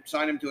and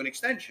sign him to an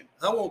extension.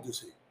 How old is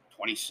he?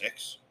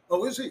 26.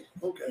 Oh, is he?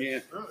 Okay. Yeah.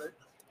 All right.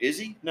 Is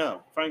he?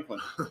 No, Franklin.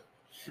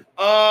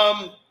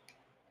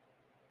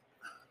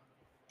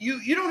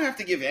 You don't have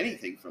to give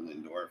anything for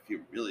Lindor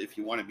if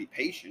you want to be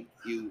patient.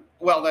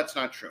 Well, that's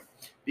not true,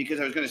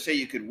 because I was going to say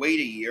you could wait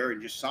a year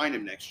and just sign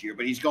him next year,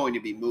 but he's going to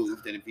be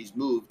moved, and if he's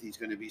moved, he's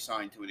going to be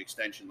signed to an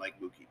extension like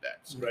Mookie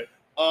Betts. Right.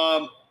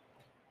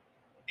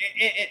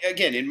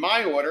 Again, in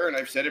my order, and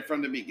I've said it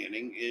from the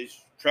beginning,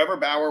 is Trevor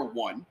Bauer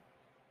 1,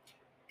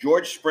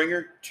 George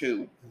Springer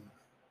 2,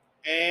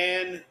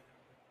 and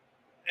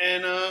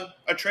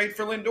a trade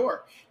for Lindor.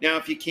 Now,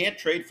 if you can't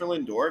trade for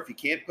Lindor, if you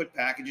can't put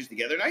packages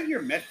together, and I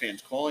hear Met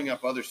fans calling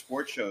up other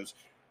sports shows,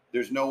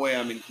 there's no way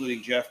I'm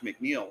including Jeff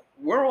McNeil.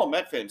 We're all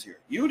Met fans here.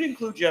 You would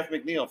include Jeff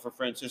McNeil for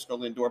Francisco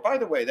Lindor. By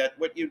the way, that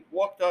what you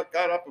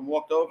got up and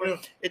walked over,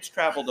 it's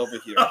traveled over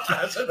here.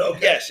 Has it? Okay.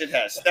 Yes, it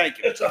has. Thank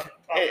you.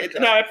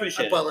 No, I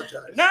appreciate it.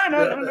 Apologize. No.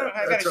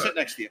 I got to sit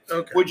next to you.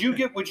 Okay. Would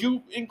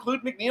you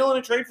include McNeil in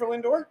a trade for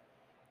Lindor?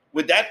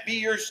 Would that be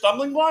your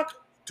stumbling block?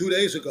 2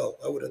 days ago,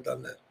 I would have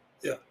done that.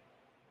 Yeah.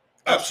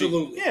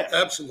 Absolutely. Yeah.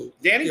 Absolutely.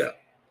 Danny? Yeah.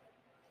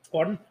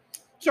 Pardon?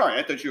 Sorry,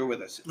 I thought you were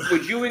with us.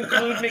 Would you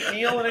include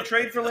McNeil in a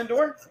trade for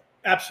Lindor?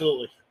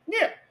 Absolutely.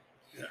 Yeah.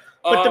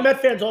 But the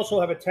Met fans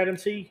also have a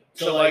tendency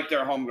to like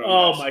their homegrown.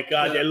 Oh guys. my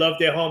God, Yeah. they love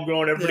their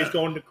homegrown. Everybody's Yeah.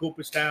 going to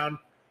Cooperstown.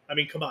 I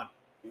mean, come on.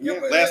 Yeah,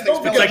 but Last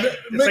don't thing's forget,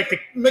 it's like the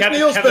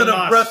McNeil's Kevin been a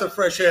Moss. breath of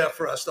fresh air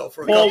for us, though,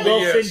 for a Paul couple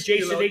of Wilson, years.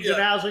 Jason Yeah.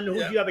 Igbenhausen.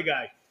 Who's Yeah. the other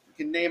guy?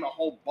 You can name a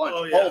whole bunch.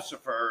 Oh, yeah.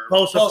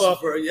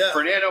 Pulsifer, yeah.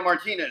 Fernando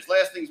Martinez.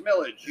 Last name's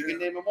Millage. You can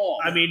name them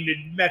all. I mean,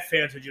 the Met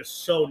fans are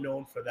just so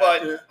known for that.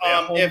 But They're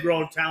if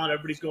homegrown talent.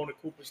 Everybody's going to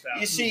Cooperstown.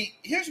 you see,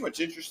 here's what's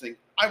interesting.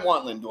 I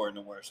want Lindor in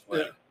the worst way.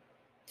 Yeah.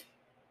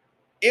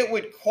 It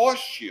would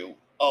cost you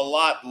a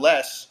lot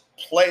less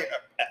player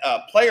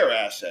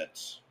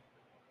assets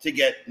to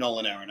get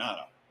Nolan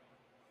Arenado.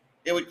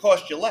 It would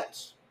cost you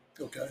less.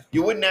 Okay.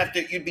 You wouldn't have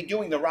to. You'd be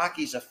doing the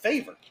Rockies a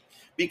favor,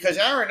 because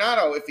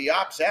Arenado, if he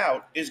opts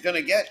out, is going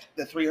to get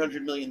the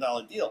 $300 million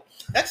deal.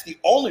 That's the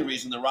only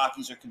reason the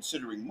Rockies are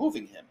considering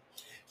moving him.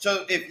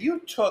 So if you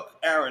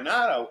took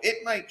Arenado,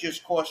 it might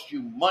just cost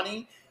you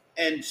money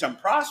and some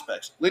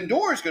prospects.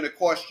 Lindor is going to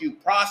cost you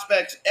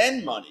prospects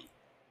and money.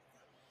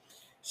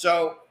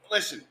 So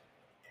listen,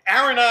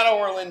 Arenado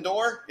or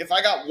Lindor, if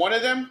I got one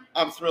of them,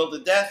 I'm thrilled to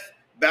death.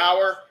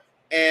 Bauer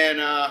and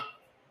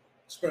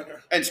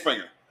Springer.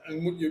 Springer.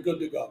 And you're good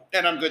to go.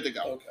 And I'm good to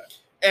go. Okay.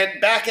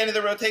 And back end of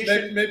the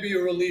rotation, Maybe a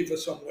reliever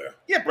somewhere.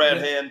 yeah, Brad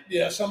Hand.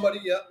 Yeah,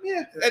 somebody, yeah.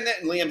 Yeah, and then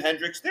Liam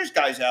Hendricks. There's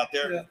guys out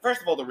there. Yeah.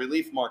 First of all, the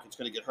relief market's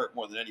going to get hurt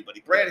more than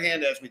anybody. Brad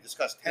Hand, as we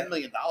discussed, $10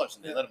 million,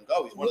 and they let him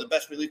go. He's one of the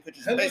best relief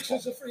pitchers in Hendricks baseball.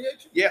 is a free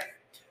agent. Yeah.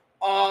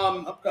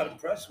 I'm kind of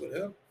impressed with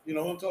him. You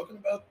know what I'm talking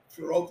about?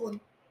 For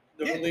Oakland,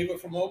 the Yeah. reliever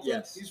from Oakland.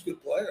 Yes. He's a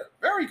good player.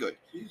 Very good.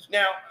 He's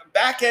Now,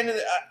 back end of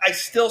I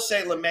still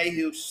say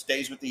LeMahieu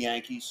stays with the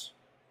Yankees.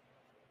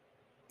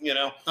 You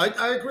know, I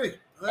agree.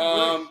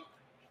 I agree.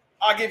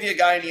 I'll give you a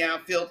guy in the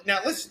outfield.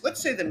 Now,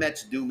 let's say the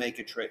Mets do make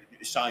a trade,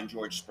 sign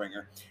George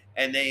Springer,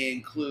 and they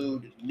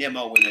include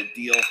Nimmo in a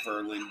deal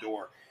for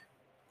Lindor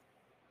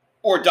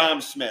or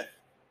Dom Smith.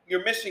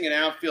 You're missing an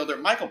outfielder.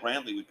 Michael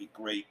Brantley would be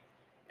great,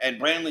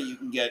 and Brantley you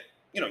can get.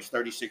 He's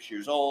 36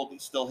 years old. He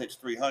still hits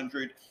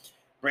 300.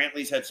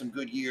 Brantley's had some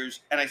good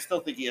years, and I still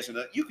think he has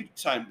enough. You could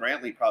sign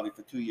Brantley probably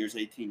for 2 years,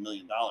 $18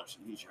 million,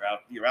 and he's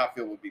your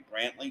outfield would be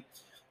Brantley,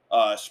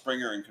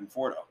 Springer, and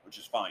Conforto, which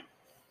is fine.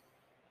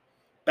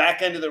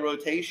 Back end of the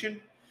rotation,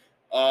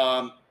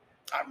 I'm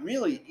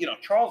really,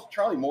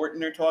 Charlie Morton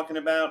they're talking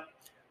about.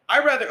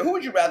 Who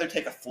would you rather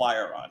take a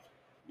flyer on?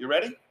 You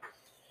ready?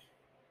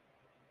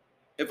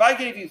 If I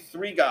gave you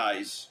three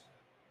guys,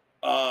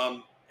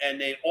 and and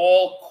they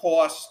all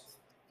cost.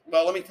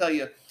 Well, let me tell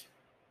you.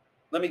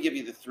 Let me give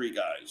you the three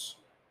guys: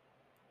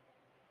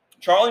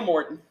 Charlie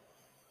Morton,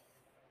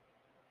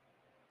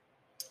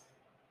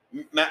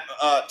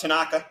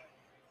 Tanaka,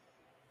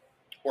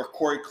 or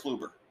Corey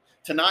Kluber.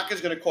 Tanaka's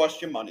going to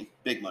cost you money,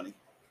 big money,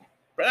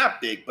 but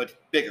not big, but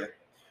bigger.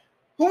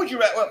 Who would you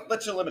rather? Well,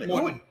 let's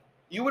eliminate.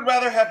 You would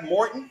rather have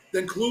Morton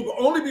than Kluber,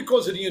 only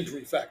because of the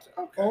injury factor.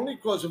 Okay. Only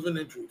because of an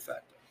injury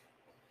factor.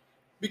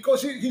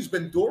 Because he's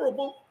been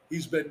durable,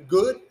 he's been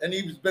good, and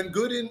he's been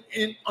good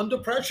in under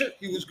pressure.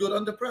 He was good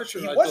under pressure.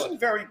 He I wasn't thought.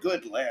 very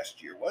good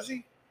last year, was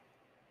he?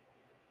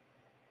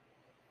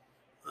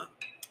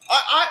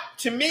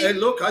 To me, Hey,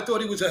 look, I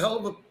thought he was a hell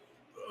of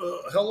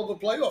a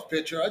playoff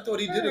pitcher. I thought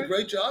he did a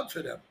great job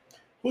for them.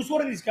 Who's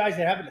one of these guys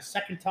that having a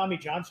second Tommy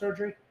John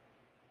surgery?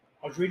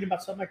 I was reading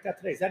about something like that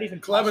today. Is that even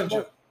Clevenger.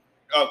 possible?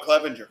 oh,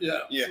 Clevenger. Yeah,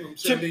 from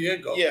San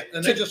Diego. yeah.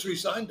 And they just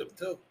re-signed him,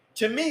 too.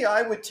 To me,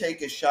 I would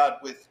take a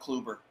shot with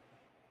Kluber.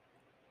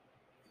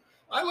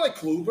 I like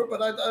Kluber,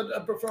 but I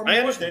prefer Morton. I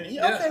understand.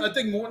 Yeah, Okay. I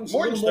think Morton's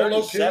Morton's a little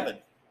more low-key. 37.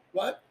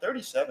 What?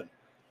 37.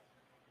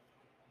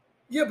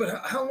 Yeah,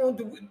 but how long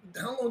do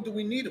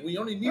we need him? We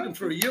only need him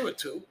for a year or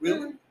two,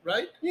 really,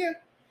 right? Yeah.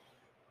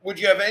 Would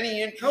you have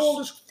any interest? How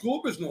old is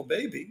Kluber's no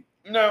baby?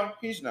 No,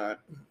 he's not.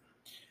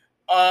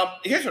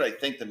 Here's what I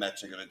think the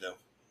Mets are going to do.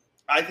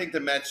 I think the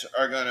Mets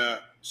are going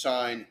to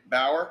sign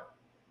Bauer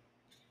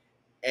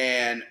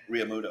and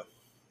Realmuto.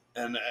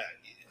 And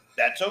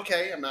that's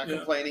okay. I'm not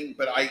complaining.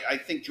 But I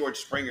think George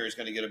Springer is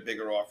going to get a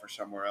bigger offer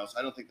somewhere else.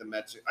 I don't think the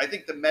Mets – I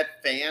think the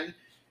Met fan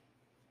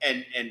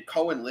and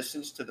Cohen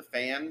listens to the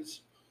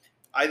fans.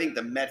 I think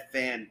the Met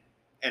fan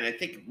 – and I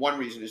think one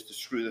reason is to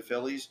screw the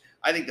Phillies.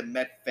 I think the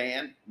Met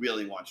fan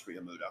really wants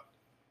Realmuto.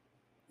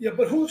 Yeah,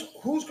 but who's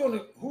going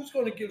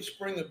to give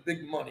Springer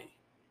big money?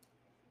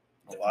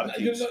 A lot of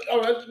teams.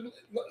 All right,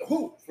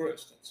 who, for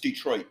instance?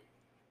 Detroit.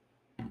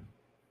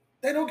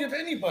 They don't give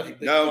anybody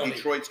big money. No,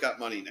 Detroit's got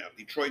money now.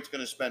 Detroit's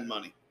going to spend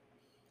money.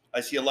 I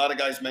see a lot of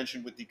guys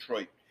mentioned with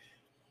Detroit.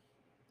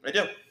 I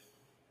do.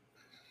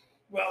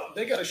 Well,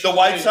 they got to show The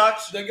White me.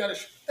 Sox? They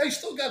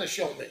still got to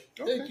show me.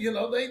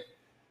 Okay.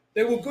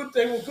 They were good.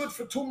 They were good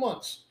for 2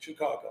 months.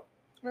 Chicago.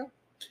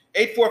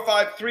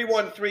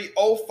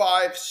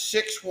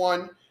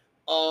 845-313-0561.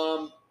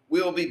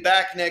 We'll be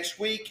back next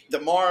week.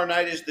 Tomorrow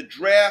night is the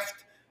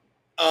draft.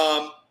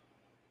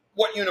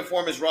 What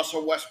uniform is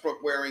Russell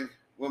Westbrook wearing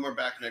when we're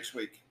back next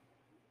week?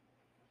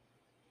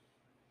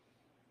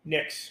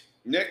 Knicks.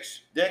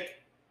 Knicks?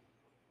 Dick?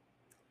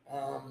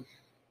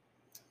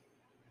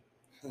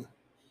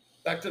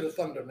 Back to the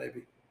Thunder,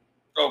 maybe.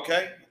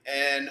 Okay.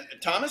 And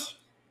Thomas?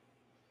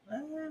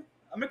 I'm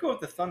gonna go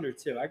with the Thunder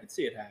too. I could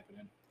see it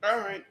happening. All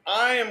right.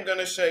 I am going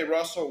to say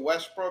Russell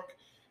Westbrook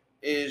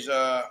is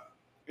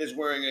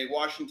wearing a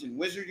Washington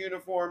Wizard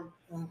uniform.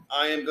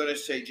 I am going to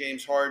say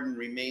James Harden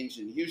remains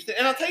in Houston.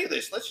 And I'll tell you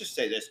this. Let's just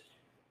say this.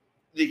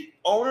 The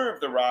owner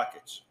of the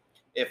Rockets,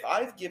 if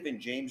I've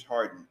given James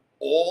Harden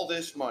all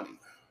this money,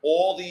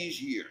 all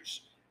these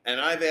years,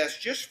 and I've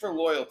asked just for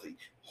loyalty,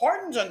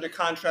 Harden's under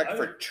contract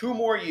for 2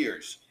 more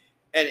years.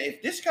 And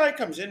if this guy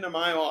comes into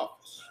my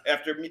office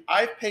after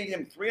I've paid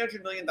him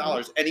 $300 million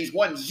and he's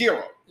won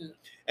 0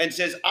 and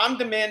says, I'm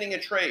demanding a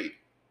trade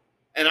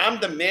and I'm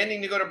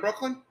demanding to go to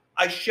Brooklyn,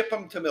 I ship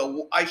him to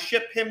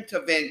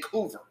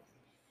Vancouver.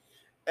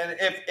 And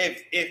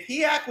if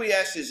he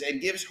acquiesces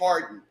and gives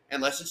Harden,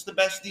 unless it's the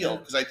best deal,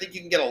 because I think you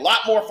can get a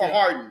lot more for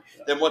Harden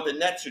than what the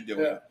Nets are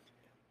doing,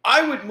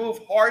 I would move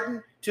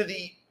Harden to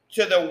the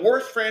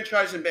worst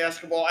franchise in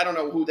basketball. I don't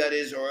know who that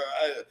is, or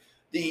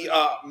the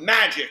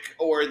Magic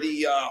or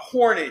the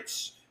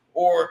Hornets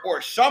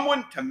or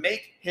someone to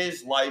make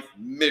his life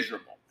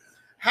miserable.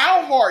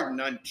 How Harden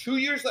on 2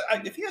 years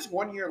left, if he has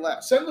 1 year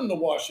left, Send him to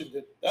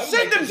Washington.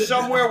 send him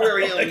somewhere where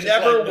he'll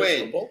never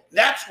win.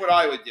 That's what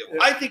I would do.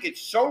 Yeah. I think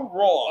it's so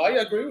wrong. I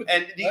agree with you.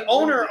 And the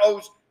owner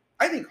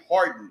I think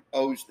Harden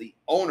owes the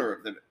owner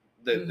of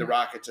the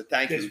Rockets a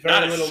thank There's you, very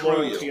not a little screw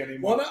loyalty you.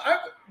 anymore.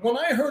 When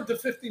I heard the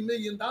 $50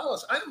 million,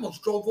 I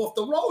almost drove off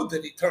the road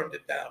that he turned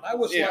it down. I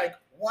was like,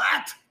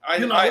 what? I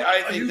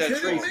are think you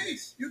that's kidding crazy. me?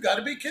 You got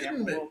to be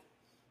kidding me.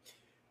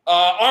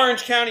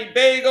 Orange County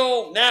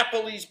Bagel,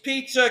 Napoli's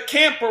Pizza,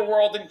 Camper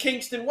World in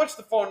Kingston. What's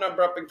the phone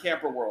number up in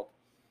Camper World?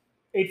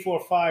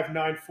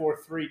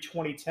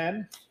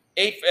 845-943-2010.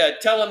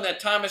 Tell them that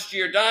Thomas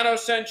Giordano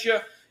sent you.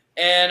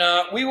 And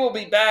we will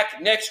be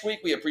back next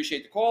week. We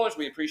appreciate the callers.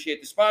 We appreciate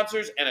the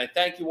sponsors. And I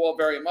thank you all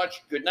very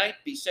much. Good night.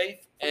 Be safe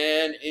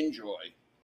and enjoy.